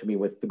starts to me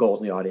with the goals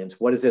in the audience.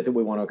 What is it that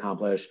we want to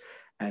accomplish?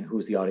 And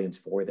who's the audience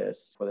for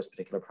this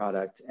particular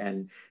product?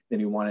 And then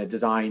you want to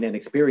design an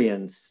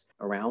experience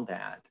around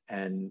that.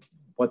 And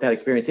what that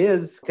experience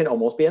is can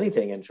almost be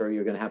anything. And sure,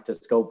 you're going to have to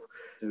scope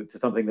to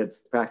something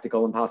that's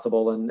practical and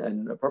possible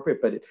and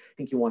appropriate. But I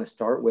think you want to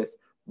start with,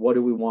 what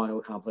do we want to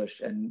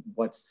accomplish, and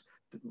what's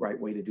the right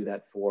way to do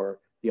that for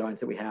the audience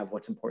that we have,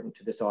 what's important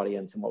to this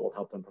audience, and what will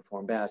help them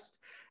perform best.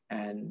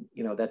 And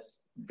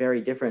that's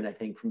very different, I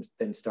think,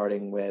 than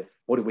starting with,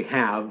 what do we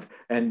have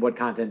and what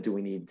content do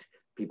we need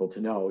people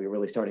to know. You're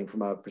really starting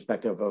from a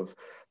perspective of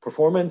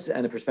performance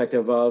and a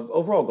perspective of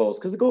overall goals,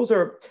 because the goals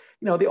are,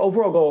 the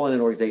overall goal in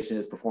an organization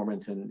is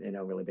performance and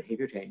really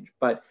behavior change.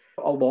 But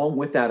along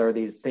with that are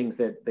these things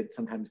that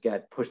sometimes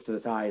get pushed to the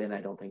side, and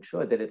I don't think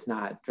should, that it's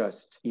not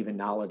just even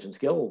knowledge and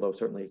skill, though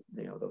certainly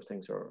those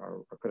things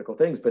are critical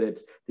things, but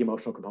it's the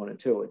emotional component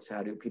too. It's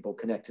how do people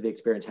connect to the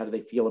experience? How do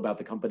they feel about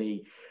the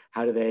company?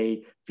 How do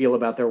they feel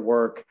about their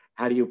work?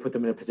 How do you put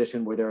them in a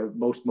position where they're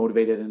most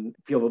motivated and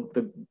feel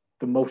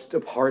the most a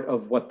part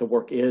of what the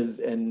work is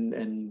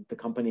and the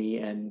company,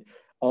 and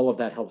all of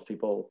that helps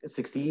people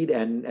succeed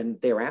and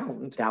stay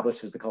around,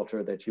 establishes the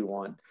culture that you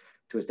want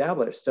to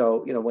establish.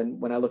 So,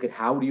 when I look at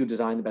how do you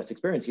design the best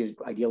experience,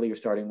 ideally you're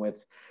starting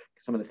with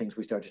some of the things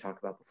we started to talk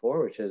about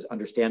before, which is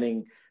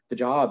understanding the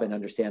job and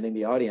understanding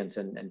the audience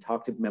and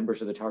talk to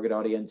members of the target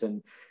audience.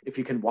 And if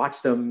you can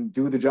watch them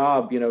do the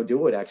job,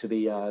 do it.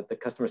 Actually, the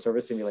customer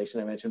service simulation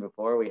I mentioned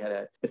before, we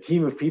had a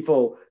team of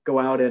people go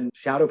out and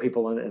shadow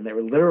people, and they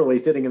were literally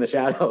sitting in the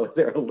shadows.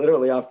 They were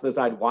literally off to the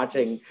side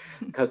watching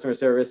customer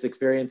service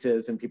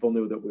experiences, and people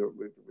knew that we were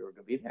going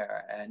to be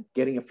there, and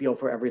getting a feel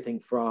for everything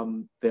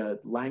from the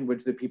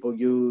language that people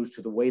use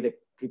to the way that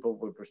people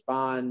would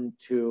respond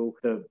to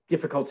the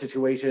difficult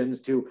situations,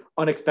 to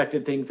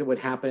unexpected things that would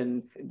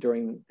happen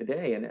during the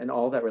day. And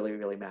all that really,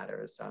 really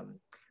matters. I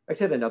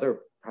actually had another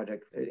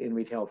project in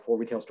retail for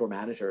retail store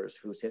managers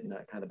who sit in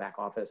the kind of back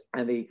office.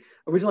 And the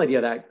original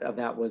idea of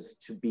that was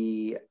to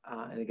be,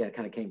 and again, it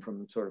kind of came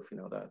from sort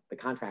of, the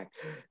contract,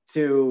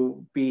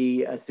 to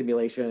be a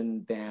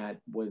simulation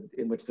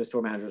in which the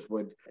store managers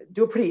would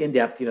do a pretty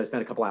in-depth,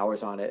 spend a couple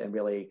hours on it and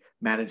really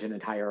manage an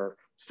entire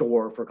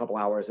store for a couple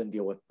hours and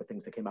deal with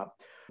things that came up.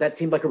 That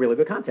seemed like a really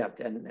good concept.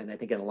 And I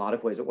think in a lot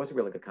of ways, it was a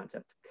really good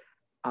concept.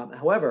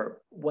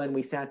 However, when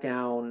we sat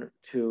down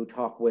to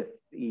talk with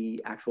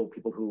the actual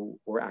people who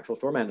were actual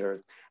store managers,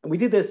 and we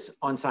did this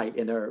on site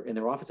in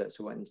their offices,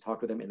 so we went and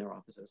talked with them in their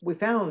offices, we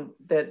found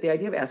that the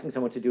idea of asking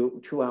someone to do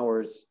 2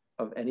 hours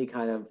of any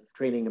kind of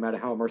training, no matter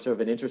how immersive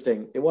and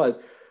interesting it was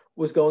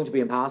going to be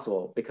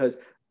impossible, because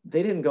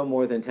they didn't go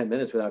more than 10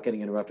 minutes without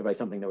getting interrupted by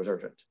something that was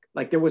urgent.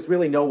 Like, there was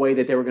really no way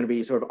that they were going to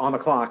be sort of on the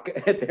clock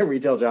at their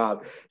retail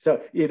job.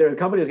 So either the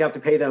company was going to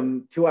have to pay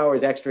them 2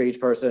 hours extra each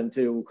person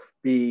to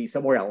be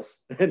somewhere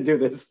else and do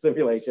this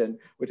simulation,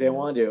 which they don't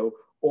want to do,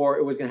 or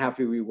it was going to have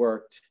to be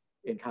reworked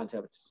in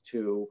concepts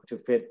to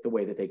fit the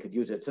way that they could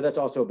use it. So that's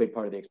also a big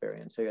part of the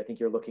experience. So I think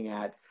you're looking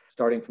at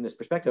starting from this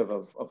perspective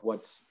of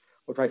what's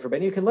right for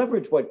Ben. You can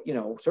leverage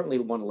certainly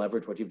want to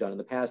leverage what you've done in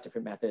the past,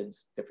 different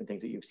methods, different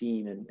things that you've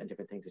seen and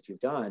different things that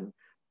you've done.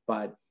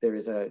 But there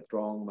is a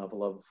strong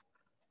level of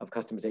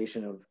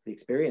customization of the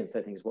experience.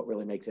 I think is what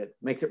really makes it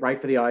right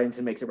for the audience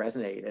and makes it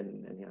resonate.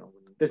 And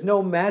there's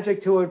no magic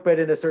to it, but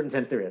in a certain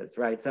sense there is,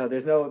 right? So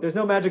there's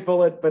no magic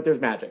bullet, but there's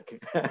magic.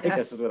 I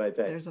guess is what I'd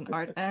say. There's an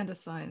art and a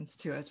science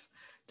to it.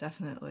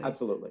 Definitely.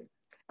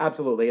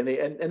 Absolutely.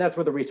 And that's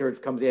where the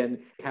research comes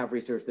in. You have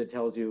research that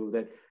tells you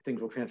that things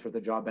will transfer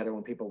the job better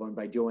when people learn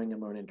by doing and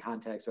learn in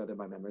context rather than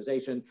by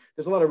memorization.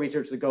 There's a lot of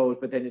research that goes,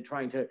 but then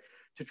trying to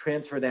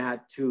transfer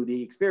that to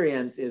the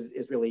experience is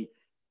really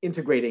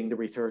integrating the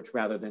research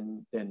rather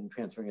than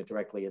transferring it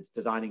directly. It's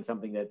designing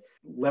something that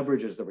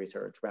leverages the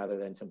research rather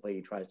than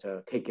simply tries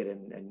to take it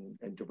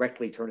and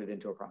directly turn it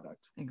into a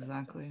product.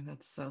 Exactly.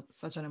 That's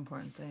such an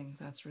important thing.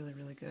 That's really,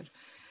 really good.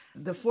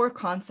 The 4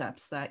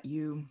 concepts that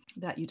you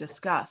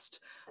discussed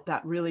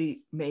that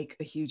really make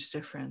a huge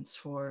difference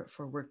for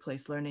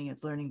workplace learning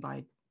is learning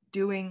by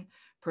doing,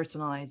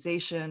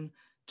 personalization,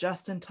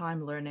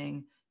 just-in-time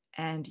learning,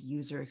 and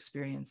user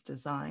experience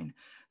design.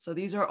 So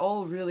these are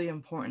all really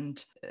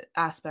important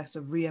aspects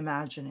of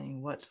reimagining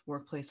what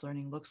workplace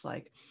learning looks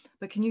like.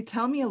 But can you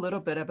tell me a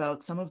little bit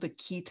about some of the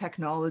key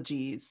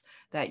technologies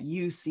that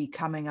you see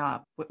coming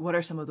up? What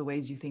are some of the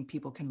ways you think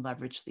people can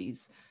leverage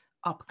these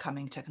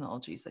upcoming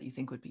technologies that you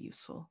think would be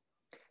useful?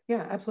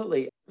 Yeah,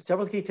 absolutely.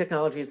 Several key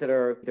technologies that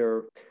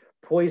they're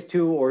poised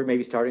to, or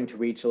maybe starting to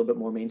reach a little bit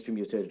more mainstream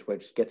usage,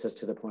 which gets us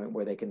to the point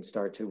where they can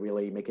start to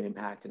really make an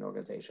impact in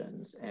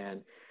organizations.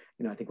 And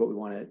I think what we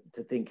want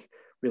to think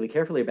really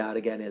carefully about,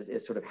 again,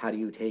 is sort of how do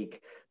you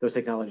take those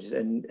technologies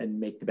and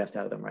make the best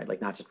out of them, right?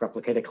 Like, not just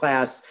replicate a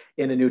class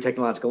in a new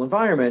technological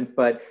environment,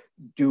 but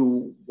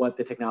do what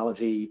the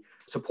technology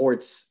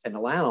supports and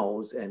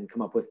allows and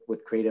come up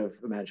with creative,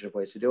 imaginative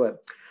ways to do it.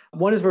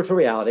 One is virtual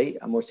reality.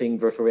 We're seeing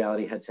virtual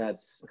reality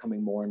headsets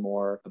becoming more and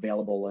more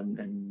available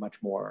and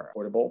much more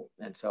affordable.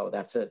 And so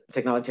that's a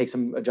technology, takes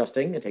some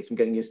adjusting, it takes some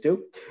getting used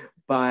to,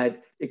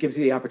 but it gives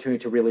you the opportunity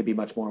to really be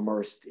much more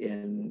immersed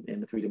in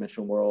the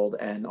three-dimensional world,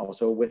 and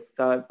also with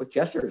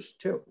gestures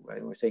too.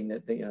 Right? We're seeing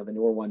that the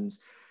newer ones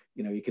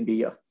you can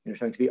be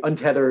starting to be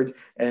untethered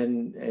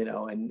and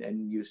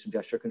and use some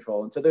gesture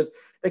control. And so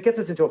that gets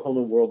us into a whole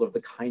new world of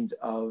the kinds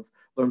of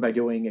learn by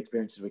doing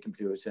experiences we can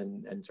produce.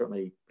 And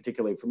certainly,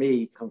 particularly for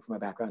me, come from my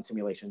background,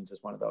 simulations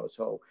is one of those.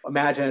 So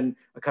imagine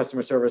a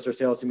customer service or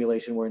sales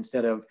simulation where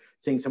instead of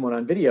seeing someone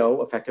on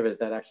video, effective as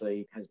that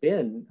actually has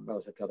been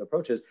relative to other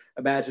approaches,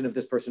 imagine if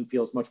this person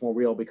feels much more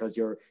real because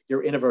you're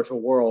in a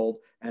virtual world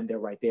and they're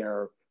right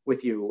there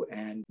with you.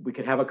 And we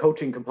could have a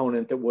coaching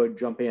component that would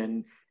jump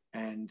in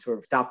and sort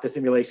of stop the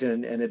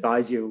simulation and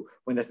advise you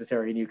when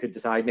necessary. And you could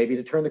decide maybe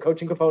to turn the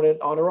coaching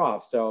component on or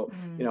off. So,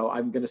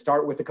 I'm going to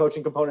start with the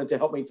coaching component to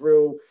help me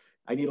through.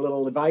 I need a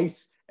little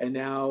advice. And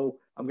now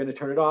I'm going to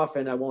turn it off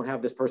and I won't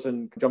have this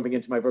person jumping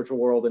into my virtual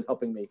world and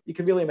helping me. You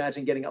can really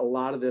imagine getting a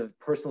lot of the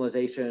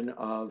personalization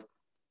of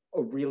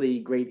a really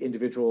great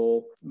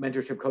individual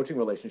mentorship coaching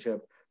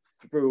relationship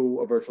through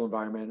a virtual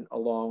environment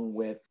along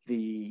with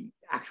the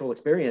actual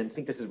experience. I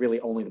think this is really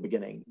only the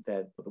beginning,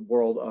 that the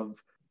world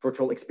of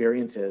virtual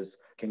experiences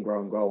can grow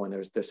and grow. And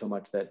there's so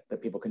much that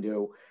people can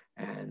do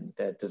and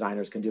that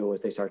designers can do as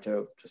they start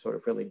to sort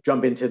of really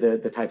jump into the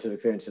types of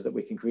experiences that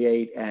we can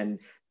create. And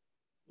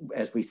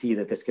as we see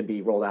that this can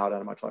be rolled out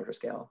on a much larger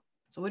scale.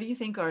 So what do you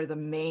think are the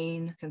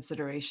main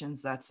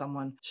considerations that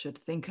someone should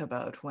think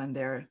about when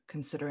they're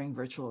considering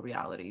virtual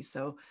reality?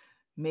 So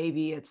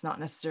maybe it's not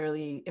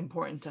necessarily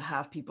important to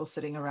have people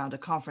sitting around a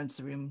conference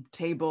room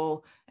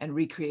table and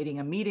recreating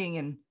a meeting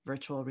in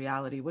virtual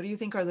reality. What do you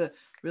think are the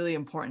really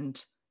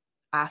important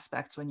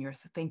aspects when you're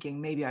thinking,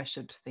 maybe I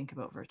should think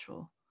about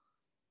virtual?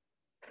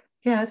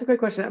 Yeah, that's a great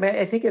question. I mean,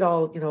 I think it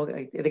all,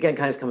 it again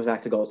kind of comes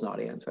back to goals and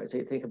audience, right? So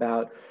you think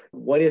about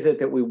what is it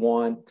that we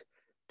want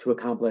to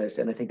accomplish,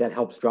 and I think that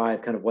helps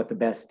drive kind of what the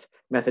best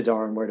methods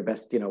are and where to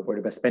best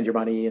spend your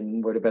money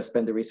and where to best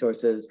spend the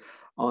resources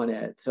on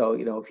it. So,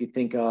 if you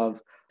think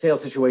of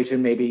sales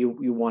situation, maybe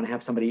you want to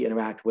have somebody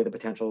interact with a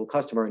potential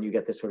customer and you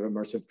get this sort of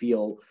immersive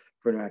feel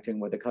for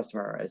interacting with a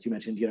customer. As you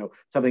mentioned,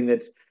 something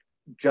that's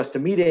just a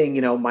meeting,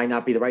 might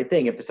not be the right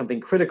thing. If there's something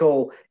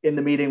critical in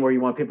the meeting where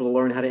you want people to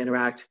learn how to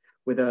interact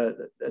with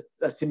a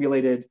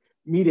simulated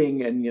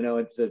meeting and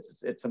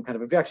it's some kind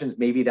of objections,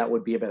 maybe that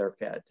would be a better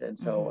fit. And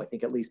so I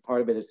think at least part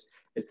of it is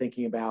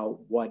thinking about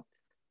what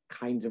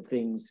kinds of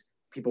things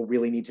people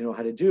really need to know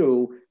how to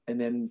do, and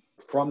then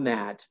from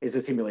that, is the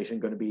simulation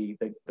going to be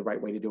the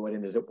right way to do it,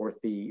 and is it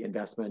worth the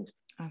investment?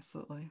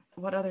 Absolutely.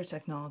 What other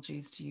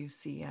technologies do you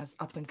see as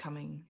up and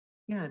coming?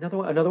 Yeah,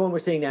 another one we're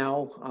seeing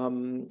now,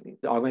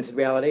 augmented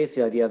reality. It's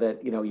the idea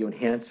that you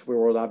enhance real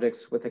world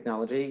objects with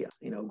technology.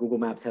 Google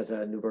Maps has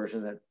a new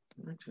version that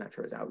I'm actually not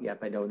sure it's out yet,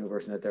 but I know a new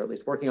version that they're at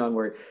least working on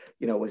where,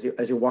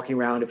 as you're walking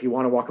around, if you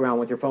want to walk around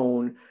with your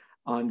phone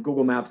on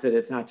Google Maps, that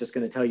it's not just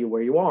going to tell you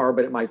where you are,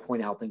 but it might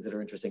point out things that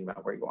are interesting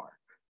about where you are.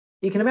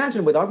 You can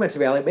imagine with augmented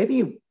reality, maybe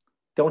you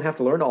don't have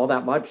to learn all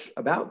that much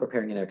about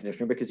repairing an air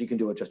conditioner because you can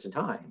do it just in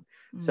time.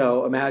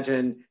 So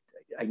imagine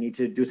I need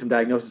to do some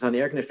diagnosis on the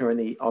air conditioner, and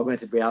the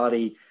augmented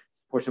reality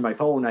portion of my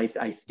phone,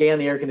 I scan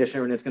the air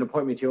conditioner and it's going to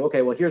point me to,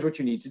 okay, well, here's what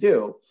you need to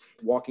do,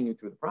 walking you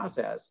through the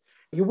process.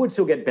 You would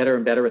still get better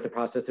and better at the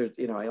process. There's,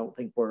 I don't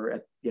think we're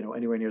at,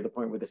 anywhere near the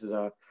point where this is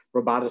a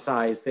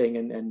roboticized thing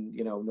and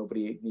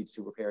nobody needs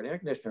to repair an air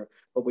conditioner,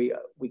 but we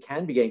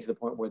can be getting to the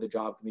point where the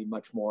job can be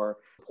much more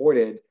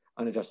supported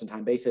on a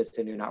just-in-time basis,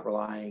 and you're not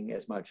relying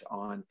as much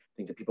on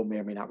things that people may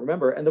or may not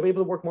remember, and they'll be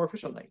able to work more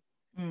efficiently.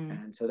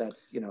 And so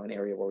that's, an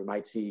area where we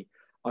might see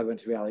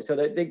augmented reality. So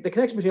the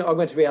connection between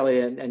augmented reality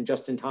and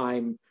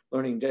just-in-time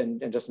learning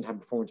and just-in-time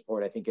performance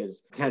support, I think,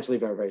 is potentially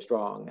very, very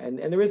strong. And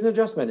there is an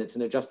adjustment. It's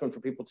an adjustment for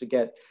people to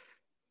get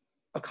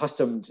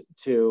accustomed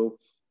to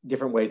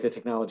different ways that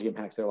technology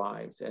impacts their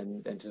lives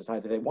and to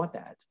decide that they want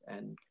that.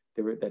 And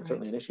that's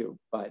certainly an issue,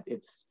 but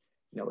it's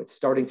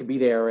starting to be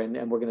there, and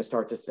we're going to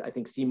start to, I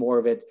think, see more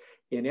of it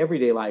in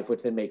everyday life,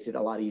 which then makes it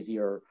a lot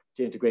easier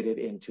to integrate it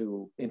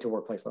into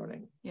workplace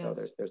learning. Yes.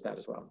 So there's that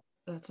as well.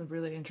 That's a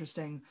really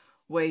interesting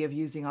way of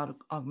using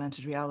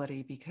augmented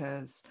reality,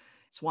 because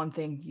it's one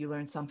thing you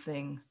learn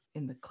something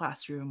in the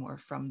classroom or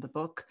from the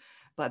book,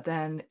 but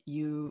then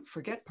you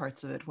forget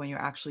parts of it when you're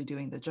actually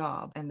doing the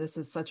job. And this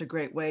is such a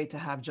great way to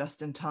have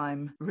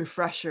just-in-time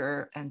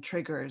refresher and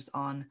triggers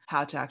on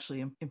how to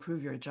actually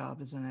improve your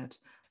job, isn't it?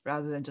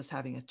 Rather than just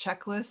having a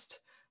checklist,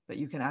 but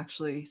you can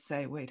actually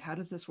say, wait, how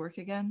does this work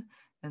again?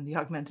 And the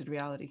augmented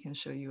reality can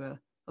show you a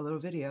little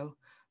video.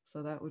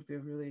 So that would be a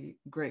really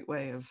great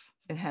way of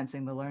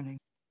enhancing the learning.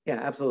 Yeah,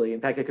 absolutely.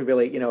 In fact, it could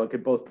really, it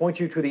could both point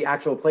you to the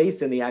actual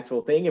place and the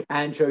actual thing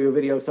and show you a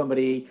video of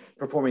somebody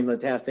performing the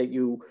task that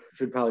you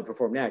should probably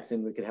perform next.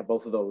 And we could have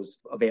both of those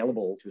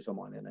available to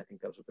someone. And I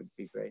think those would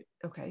be great.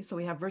 Okay, so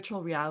we have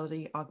virtual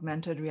reality,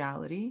 augmented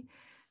reality,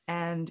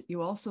 and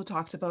you also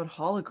talked about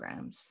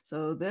holograms.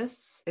 So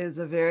this is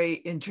a very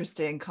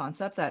interesting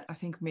concept that I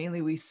think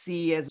mainly we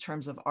see as in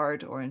terms of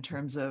art or in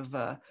terms of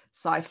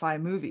sci-fi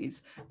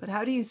movies. But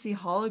how do you see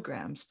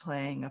holograms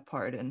playing a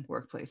part in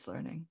workplace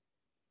learning?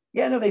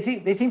 Yeah, no, they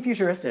seem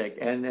futuristic,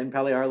 and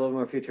probably are a little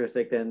more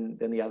futuristic than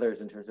the others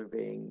in terms of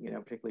being,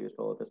 particularly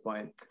useful at this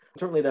point.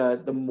 Certainly,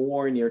 the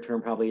more near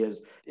term probably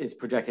is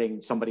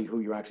projecting somebody who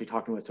you're actually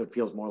talking with, so it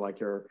feels more like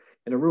you're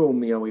in a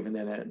room, even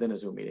than a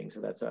Zoom meeting. So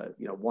that's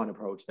one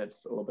approach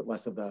that's a little bit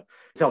less of the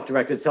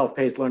self-directed,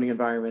 self-paced learning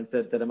environments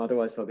that I'm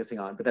otherwise focusing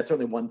on. But that's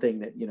certainly one thing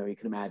that you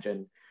can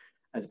imagine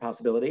as a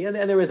possibility. And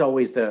there is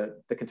always the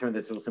concern that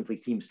it'll simply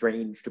seem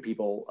strange to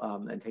people,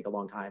 and take a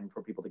long time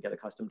for people to get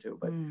accustomed to.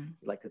 But we'd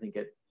like to think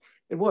it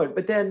would.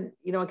 But then,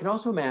 I can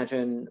also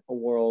imagine a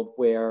world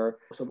where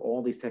sort of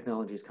all these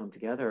technologies come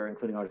together,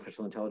 including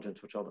artificial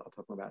intelligence, which I'll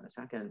talk more about in a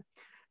second.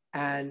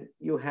 And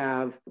you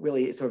have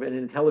really sort of an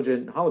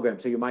intelligent hologram.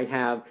 So you might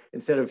have,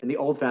 instead of in the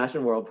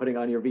old-fashioned world, putting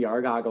on your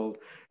VR goggles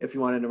if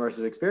you want an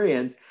immersive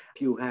experience,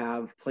 if you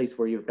have a place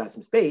where you've got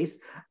some space,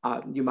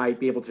 you might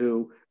be able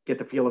to get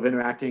the feel of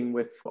interacting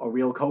with a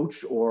real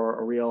coach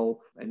or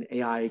an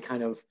AI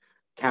kind of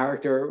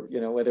character,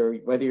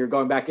 whether you're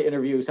going back to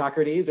interview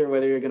Socrates or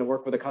whether you're going to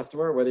work with a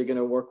customer, or whether you're going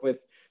to work with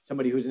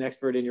somebody who's an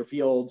expert in your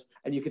field.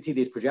 And you can see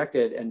these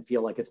projected and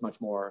feel like it's much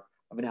more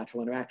of a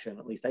natural interaction.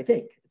 At least I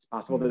think it's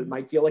possible that it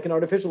might feel like an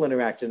artificial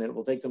interaction, and it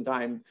will take some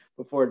time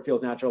before it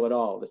feels natural at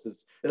all.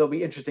 It'll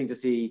be interesting to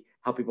see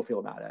how people feel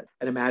about it.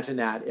 And imagine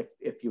that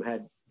if you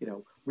had,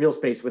 real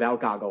space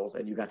without goggles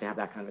and you got to have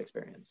that kind of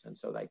experience. And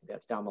so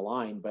that's down the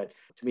line. But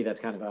to me, that's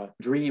kind of a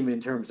dream in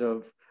terms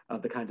of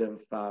the kind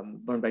of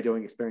learn by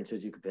doing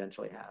experiences you could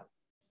potentially have.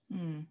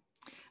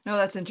 No,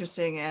 that's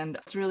interesting. And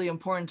it's really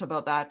important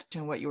about that,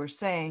 and what you were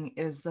saying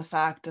is the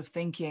fact of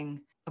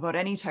thinking about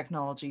any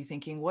technology,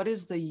 thinking what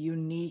is the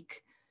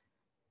unique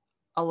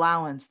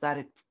allowance that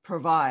it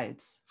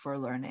provides for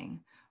learning?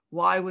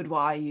 Why would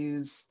I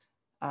use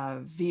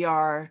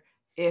VR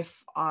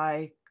if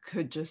I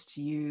could just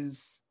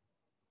use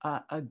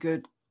a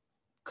good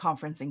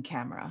conferencing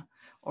camera?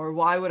 Or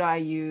why would I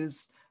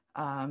use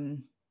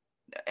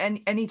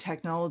any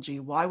technology?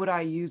 Why would I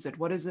use it?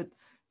 What is it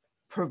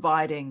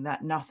providing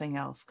that nothing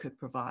else could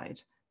provide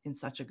in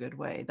such a good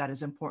way that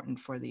is important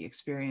for the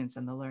experience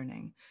and the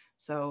learning?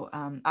 So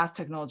as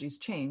technologies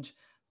change,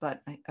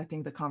 but I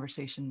think the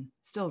conversation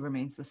still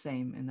remains the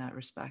same in that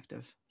respect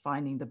of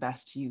finding the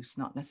best use,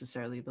 not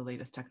necessarily the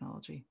latest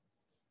technology.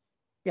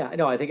 Yeah,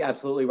 no, I think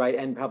absolutely right.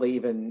 And probably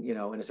even,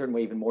 in a certain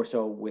way, even more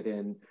so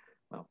within,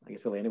 well, I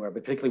guess really anywhere,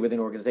 but particularly within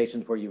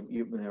organizations where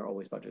there are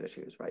always budget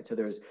issues, right? So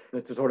there's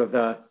sort of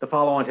the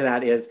follow on to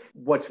that is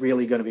what's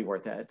really going to be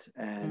worth it.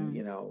 And,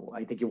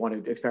 I think you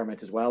want to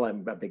experiment as well.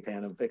 I'm a big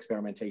fan of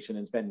experimentation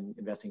and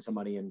investing some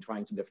money and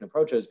trying some different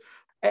approaches.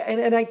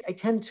 And I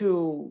tend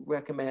to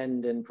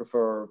recommend and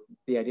prefer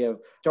the idea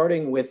of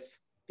starting with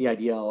the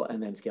ideal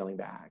and then scaling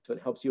back. So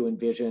it helps you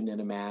envision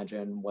and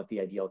imagine what the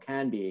ideal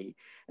can be.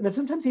 And then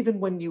sometimes even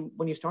when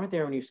you start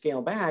there and you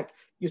scale back,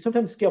 you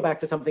sometimes scale back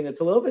to something that's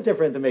a little bit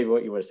different than maybe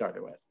what you would have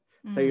started with.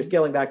 So you're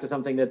scaling back to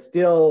something that's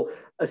still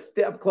a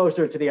step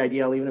closer to the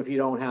ideal, even if you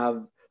don't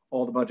have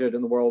all the budget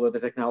in the world, or the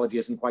technology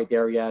isn't quite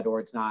there yet,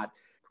 or it's not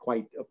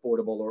quite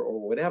affordable,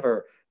 or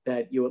whatever,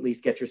 that you at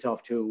least get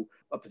yourself to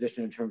a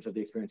position in terms of the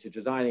experience you're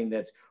designing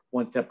that's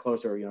one step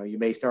closer. You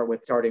may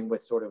starting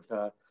with sort of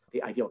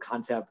the ideal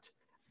concept,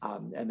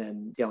 and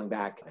then scaling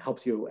back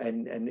helps you.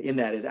 And in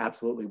that is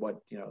absolutely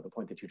what, the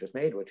point that you just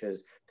made, which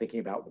is thinking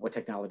about what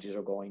technologies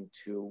are going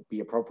to be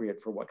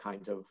appropriate for what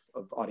kinds of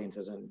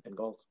audiences and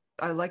goals.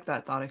 I like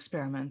that thought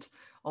experiment.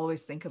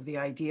 Always think of the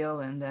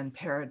ideal and then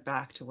pair it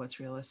back to what's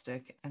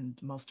realistic and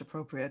most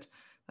appropriate.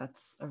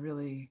 That's a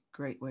really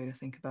great way to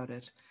think about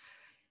it.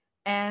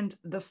 And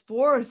the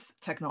fourth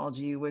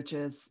technology, which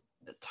is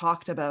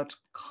talked about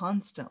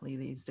constantly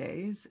these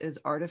days, is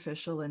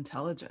artificial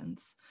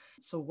intelligence.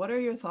 So what are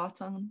your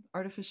thoughts on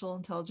artificial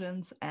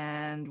intelligence,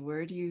 and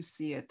where do you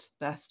see it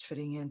best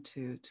fitting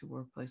into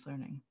workplace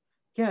learning?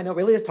 Yeah, no, it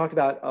really is talked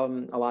about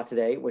a lot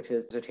today, which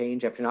is a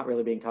change after not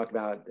really being talked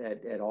about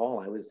at all.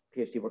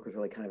 PhD work was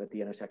really kind of at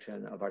the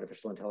intersection of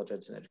artificial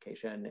intelligence and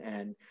education.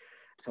 And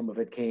some of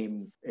it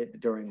came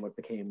during what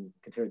became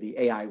considered the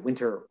AI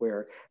winter,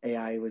 where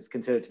AI was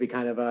considered to be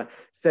kind of a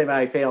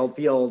semi-failed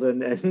field,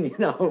 and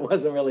it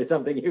wasn't really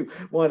something you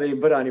wanted to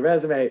put on your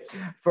resume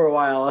for a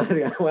while.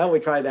 Well,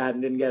 we tried that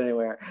and didn't get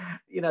anywhere.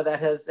 That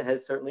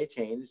has certainly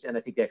changed, and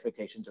I think the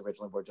expectations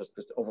originally were just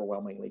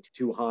overwhelmingly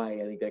too high.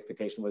 I think the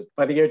expectation was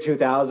by the year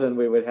 2000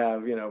 we would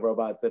have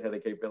robots that had the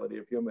capability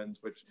of humans,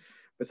 which,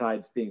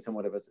 besides being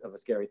somewhat of a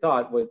scary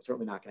thought, was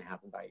certainly not going to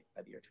happen by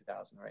the year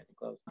 2000 or anything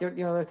close.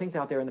 There are things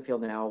out there in the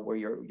field now where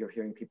you're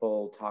hearing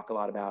people talk a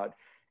lot about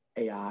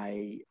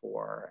AI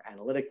for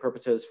analytic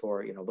purposes,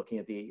 for looking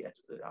at the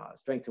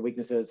strengths and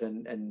weaknesses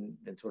and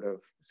sort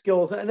of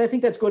skills. And I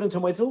think that's good in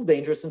some ways. It's a little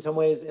dangerous in some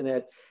ways, in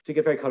that to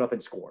get very caught up in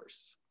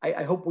scores.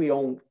 I hope we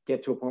don't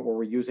get to a point where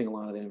we're using a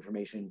lot of that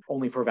information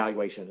only for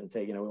evaluation and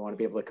say, we want to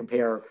be able to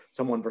compare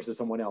someone versus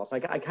someone else. I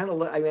kind of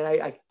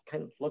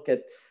look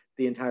at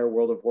the entire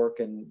world of work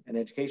and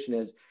education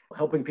as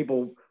helping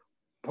people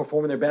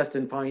perform their best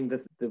and find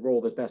the role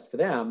that's best for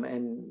them.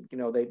 And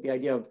the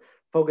idea of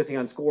focusing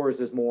on scores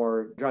is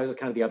more drives us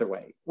kind of the other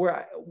way.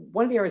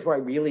 One of the areas where I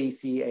really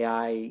see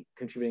AI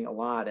contributing a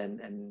lot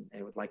and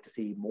I would like to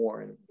see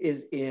more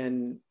is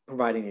in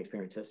providing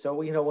experiences. So,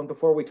 when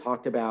before we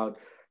talked about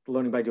the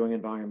learning by doing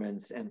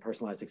environments and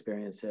personalized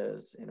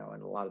experiences, and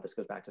a lot of this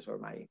goes back to sort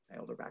of my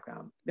older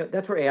background.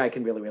 That's where AI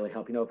can really, really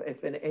help.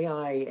 If an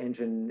AI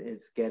engine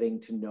is getting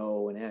to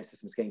know, an AI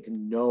system is getting to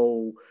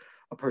know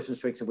a person's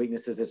strengths and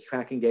weaknesses, it's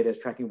tracking data, it's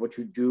tracking what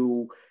you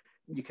do.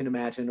 You can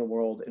imagine a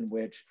world in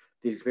which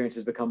these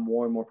experiences become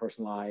more and more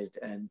personalized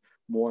and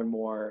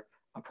more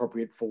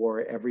appropriate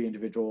for every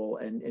individual,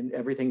 and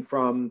everything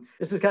from,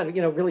 this is kind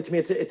of, really to me,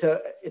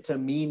 it's a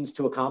means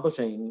to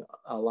accomplishing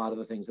a lot of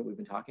the things that we've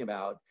been talking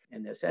about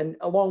in this. And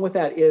along with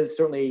that is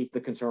certainly the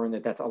concern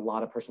that that's a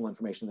lot of personal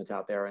information that's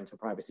out there, and so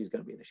privacy is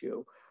going to be an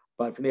issue.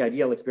 But from the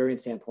ideal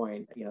experience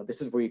standpoint,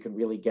 this is where you can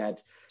really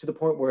get to the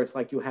point where it's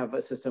like you have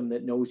a system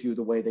that knows you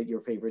the way that your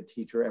favorite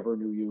teacher ever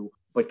knew you,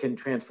 but can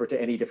transfer to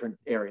any different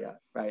area,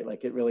 right?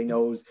 Like it really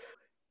knows.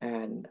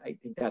 And I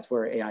think that's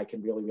where AI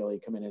can really, really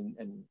come in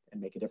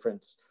and make a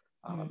difference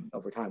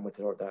over time, with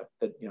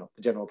the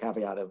general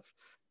caveat of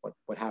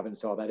what happens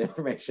to all that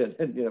information,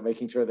 and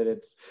making sure that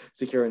it's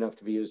secure enough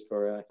to be used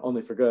for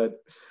only for good.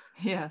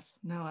 Yes,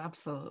 no,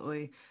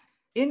 absolutely.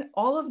 In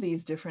all of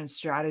these different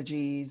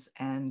strategies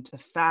and the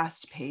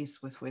fast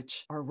pace with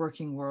which our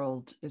working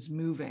world is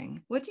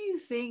moving, what do you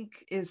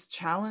think is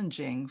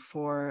challenging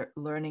for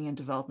learning and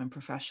development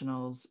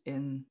professionals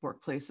in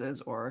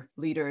workplaces or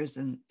leaders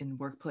in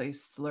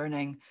workplace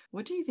learning?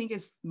 What do you think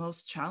is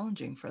most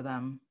challenging for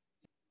them?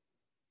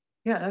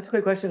 Yeah, that's a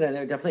great question, and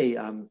there are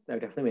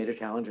definitely major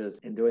challenges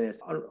in doing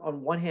this.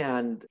 On one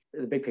hand,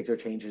 the big picture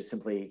change is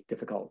simply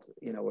difficult.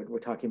 We're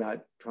talking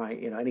about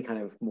trying, any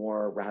kind of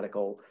more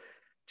radical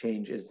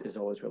change is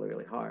always really,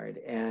 really hard.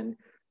 And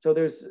so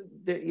there's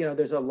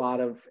a lot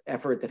of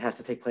effort that has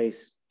to take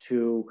place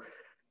to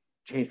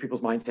change people's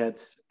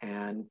mindsets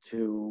and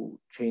to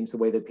change the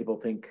way that people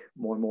think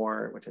more and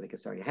more, which I think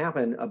is starting to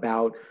happen,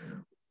 about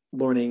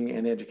learning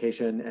and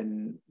education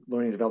and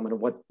learning and development, of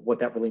what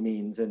that really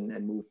means, and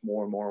move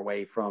more and more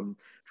away from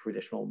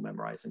traditional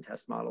memorize and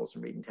test models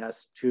and read and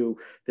test to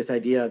this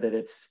idea that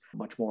it's a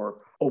much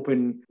more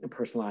open and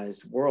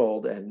personalized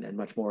world, and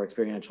much more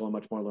experiential, and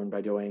much more learn by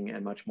doing,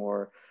 and much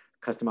more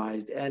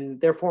customized,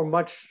 and therefore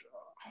much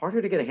harder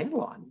to get a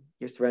handle on.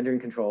 You're surrendering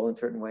control in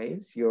certain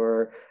ways.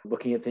 You're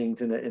looking at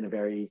things in a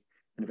very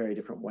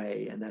different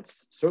way. And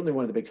that's certainly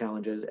one of the big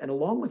challenges. And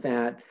along with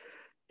that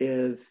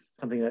is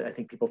something that I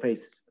think people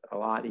face a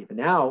lot even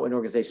now in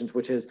organizations,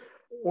 which is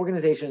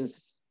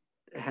organizations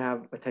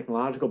have a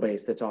technological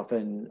base that's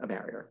often a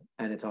barrier,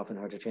 and it's often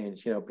hard to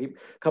change.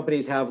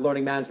 Companies have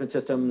learning management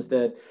systems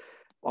that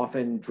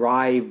often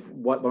drive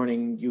what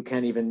learning you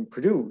can even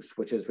produce,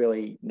 which is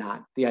really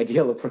not the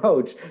ideal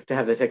approach, to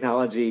have the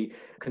technology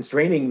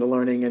constraining the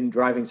learning and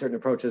driving certain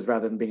approaches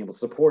rather than being able to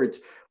support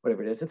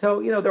whatever it is. And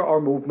so, there are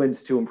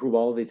movements to improve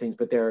all of these things,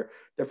 but they're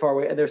far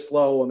away and they're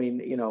slow. I mean,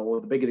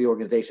 the bigger the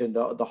organization,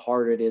 the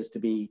harder it is to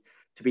be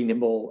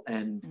nimble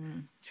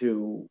and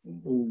to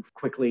move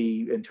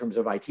quickly in terms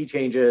of IT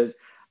changes.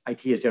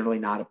 IT is generally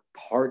not a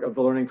part of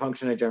the learning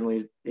function.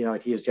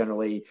 IT is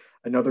generally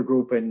another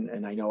group.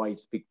 And I know I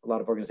speak to a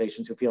lot of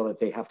organizations who feel that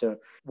they have to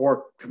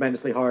work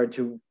tremendously hard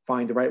to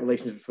find the right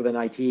relationships within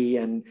IT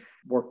and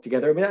work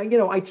together. I mean,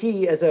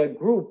 IT as a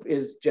group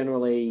is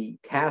generally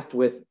tasked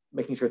with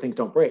making sure things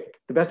don't break.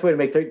 The best way to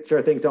make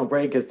sure things don't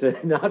break is to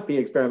not be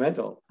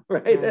experimental,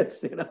 right?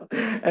 That's,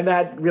 and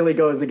that really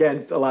goes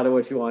against a lot of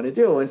what you want to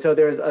do. And so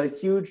there's a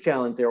huge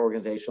challenge there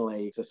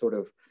organizationally to sort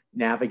of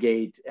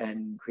navigate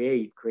and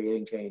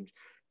creating change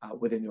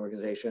within the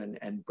organization,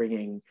 and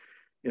bringing,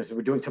 so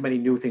we're doing so many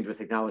new things with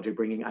technology,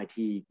 bringing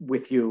IT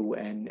with you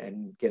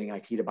and getting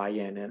IT to buy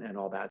in and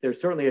all that. There's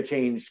certainly a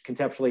change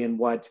conceptually in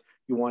what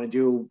you want to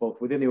do,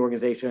 both within the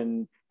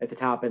organization at the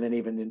top, and then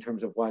even in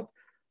terms of what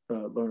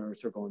the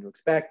learners are going to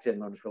expect,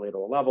 and learners really at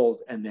all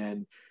levels. And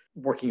then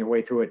working your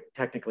way through it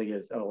technically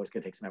is always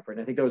going to take some effort.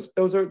 And I think those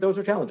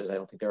are challenges. I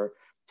don't think they're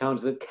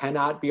challenges that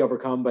cannot be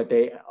overcome, but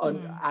they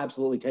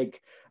absolutely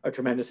take a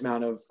tremendous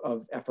amount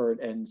of effort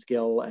and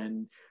skill,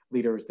 and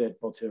leaders that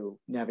able to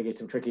navigate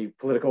some tricky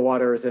political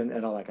waters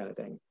and all that kind of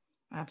thing.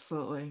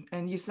 Absolutely.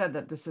 And you said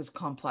that this is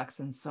complex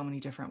in so many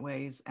different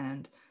ways,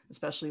 and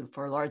especially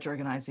for large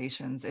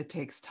organizations, it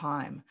takes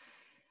time.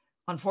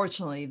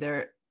 Unfortunately,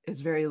 there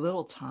is very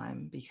little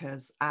time,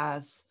 because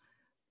as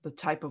the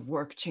type of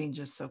work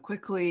changes so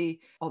quickly,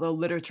 although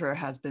literature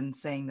has been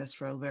saying this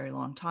for a very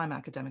long time,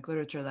 academic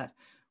literature, that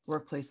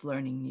workplace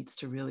learning needs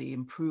to really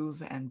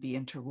improve and be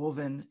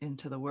interwoven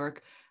into the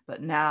work.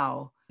 But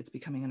now it's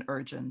becoming an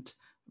urgent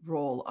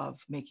role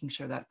of making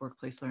sure that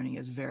workplace learning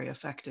is very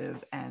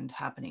effective and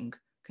happening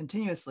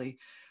continuously.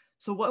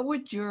 So what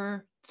would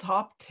your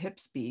top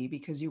tips be?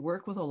 Because you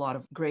work with a lot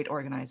of great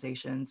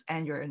organizations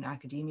and you're in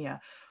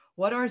academia.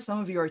 What are some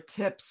of your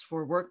tips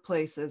for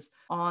workplaces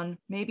on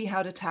maybe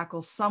how to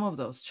tackle some of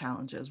those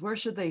challenges? Where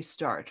should they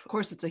start? Of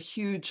course, it's a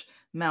huge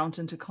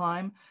mountain to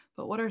climb,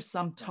 but what are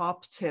some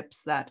top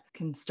tips that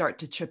can start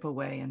to chip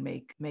away and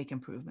make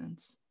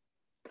improvements?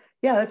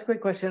 Yeah, that's a great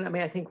question. I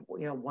mean, I think,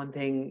 one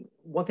thing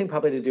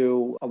probably to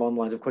do along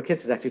the lines of quick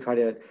hits is actually try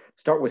to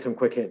start with some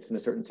quick hits in a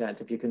certain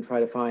sense. If you can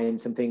try to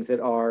find some things that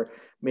are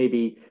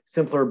maybe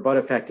simpler but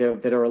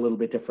effective, that are a little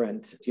bit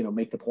different,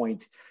 make the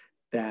point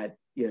that,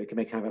 you can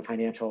make kind of a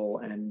financial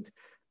and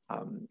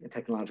a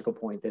technological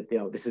point that,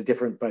 this is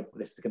different, but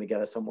this is going to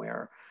get us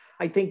somewhere.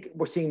 I think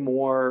we're seeing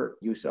more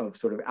use of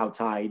sort of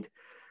outside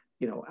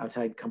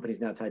companies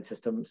and outside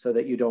systems, so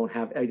that you don't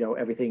have,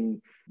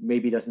 everything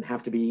maybe doesn't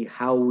have to be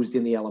housed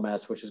in the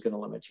LMS, which is going to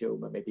limit you,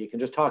 but maybe you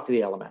can just talk to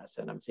the LMS.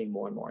 And I'm seeing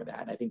more and more of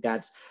that. And I think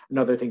that's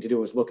another thing to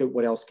do, is look at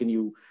what else can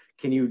you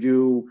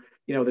do,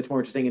 that's more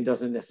interesting and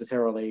doesn't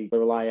necessarily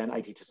rely on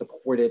IT to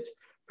support it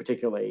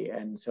particularly.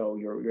 And so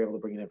you're able to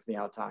bring it in from the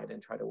outside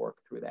and try to work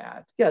through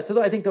that. Yeah, so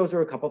I think those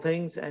are a couple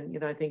things.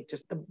 And I think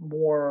just the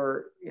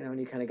more, and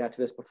you kind of got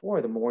to this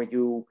before, the more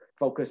you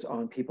focus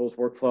on people's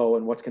workflow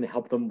and what's going to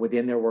help them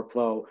within their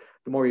workflow,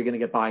 the more you're going to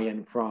get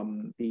buy-in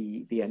from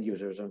the end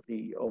users of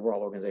the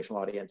overall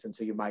organizational audience. And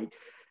so you might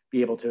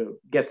be able to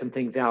get some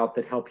things out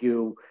that help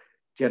you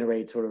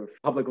generate sort of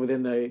public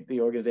within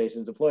the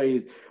organization's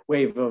employees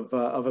wave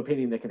of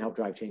opinion that can help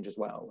drive change as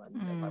well,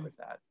 and leverage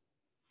that.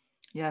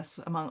 Yes,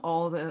 among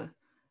all the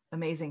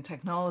amazing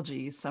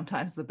technologies,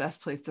 sometimes the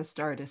best place to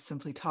start is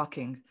simply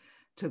talking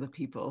to the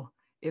people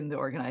in the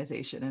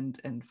organization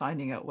and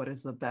finding out what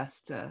is the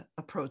best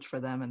approach for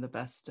them and the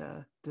best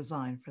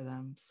design for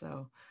them.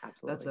 So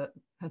Absolutely.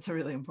 that's a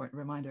really important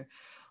reminder.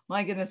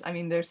 My goodness, I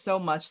mean, there's so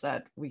much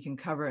that we can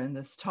cover in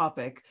this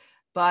topic,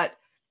 but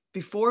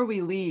before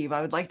we leave,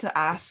 I would like to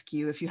ask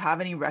you if you have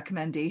any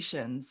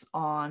recommendations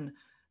on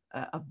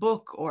a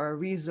book or a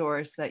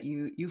resource that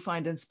you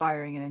find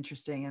inspiring and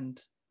interesting,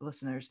 and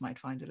listeners might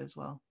find it as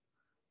well.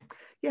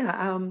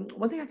 Yeah,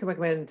 one thing I can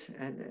recommend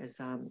is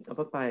a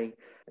book by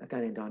a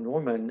guy named Don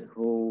Norman,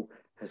 who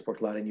has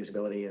worked a lot in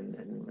usability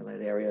and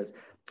related areas.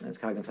 As a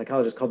cognitive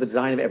psychologist, called The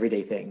Design of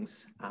Everyday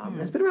Things.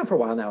 It's been around for a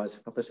while now. It was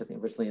published, I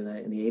think, originally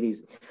in the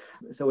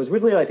 80s. So it was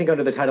originally, I think,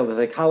 under the title The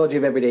Psychology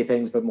of Everyday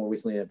Things, but more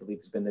recently, I believe,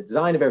 it's been The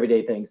Design of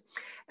Everyday Things.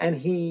 And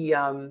he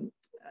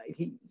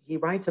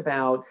writes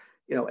about,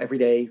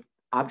 everyday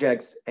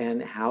objects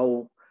and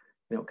how,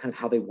 kind of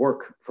how they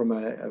work from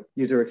a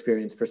user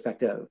experience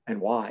perspective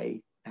and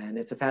why. And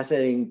it's a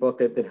fascinating book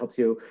that helps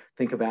you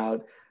think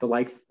about the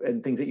life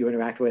and things that you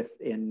interact with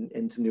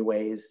in some new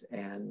ways.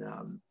 And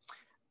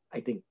I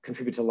think has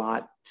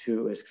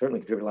certainly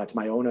contributed a lot to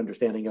my own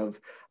understanding of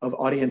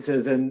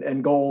audiences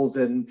and goals,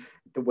 and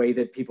the way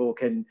that people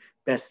can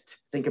best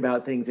think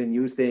about things and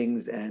use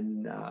things.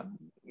 And,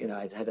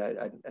 it's had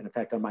an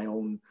effect on my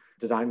own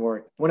design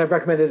work. When I've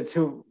recommended it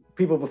to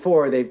people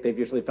before, they've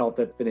usually felt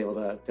that been able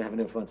to have an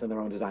influence on their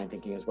own design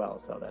thinking as well.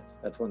 So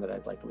that's one that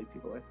I'd like to leave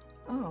people with.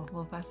 Oh,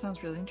 well, that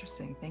sounds really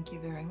interesting. Thank you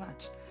very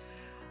much.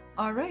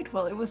 All right.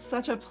 Well, it was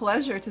such a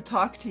pleasure to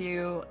talk to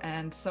you,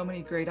 and so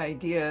many great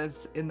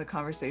ideas in the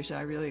conversation.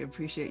 I really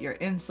appreciate your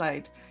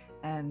insight,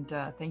 and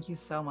thank you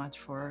so much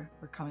for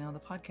coming on the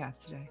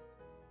podcast today.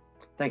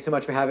 Thanks so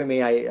much for having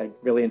me. I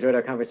really enjoyed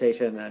our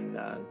conversation, and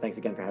thanks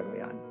again for having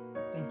me on.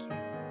 Thank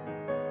you.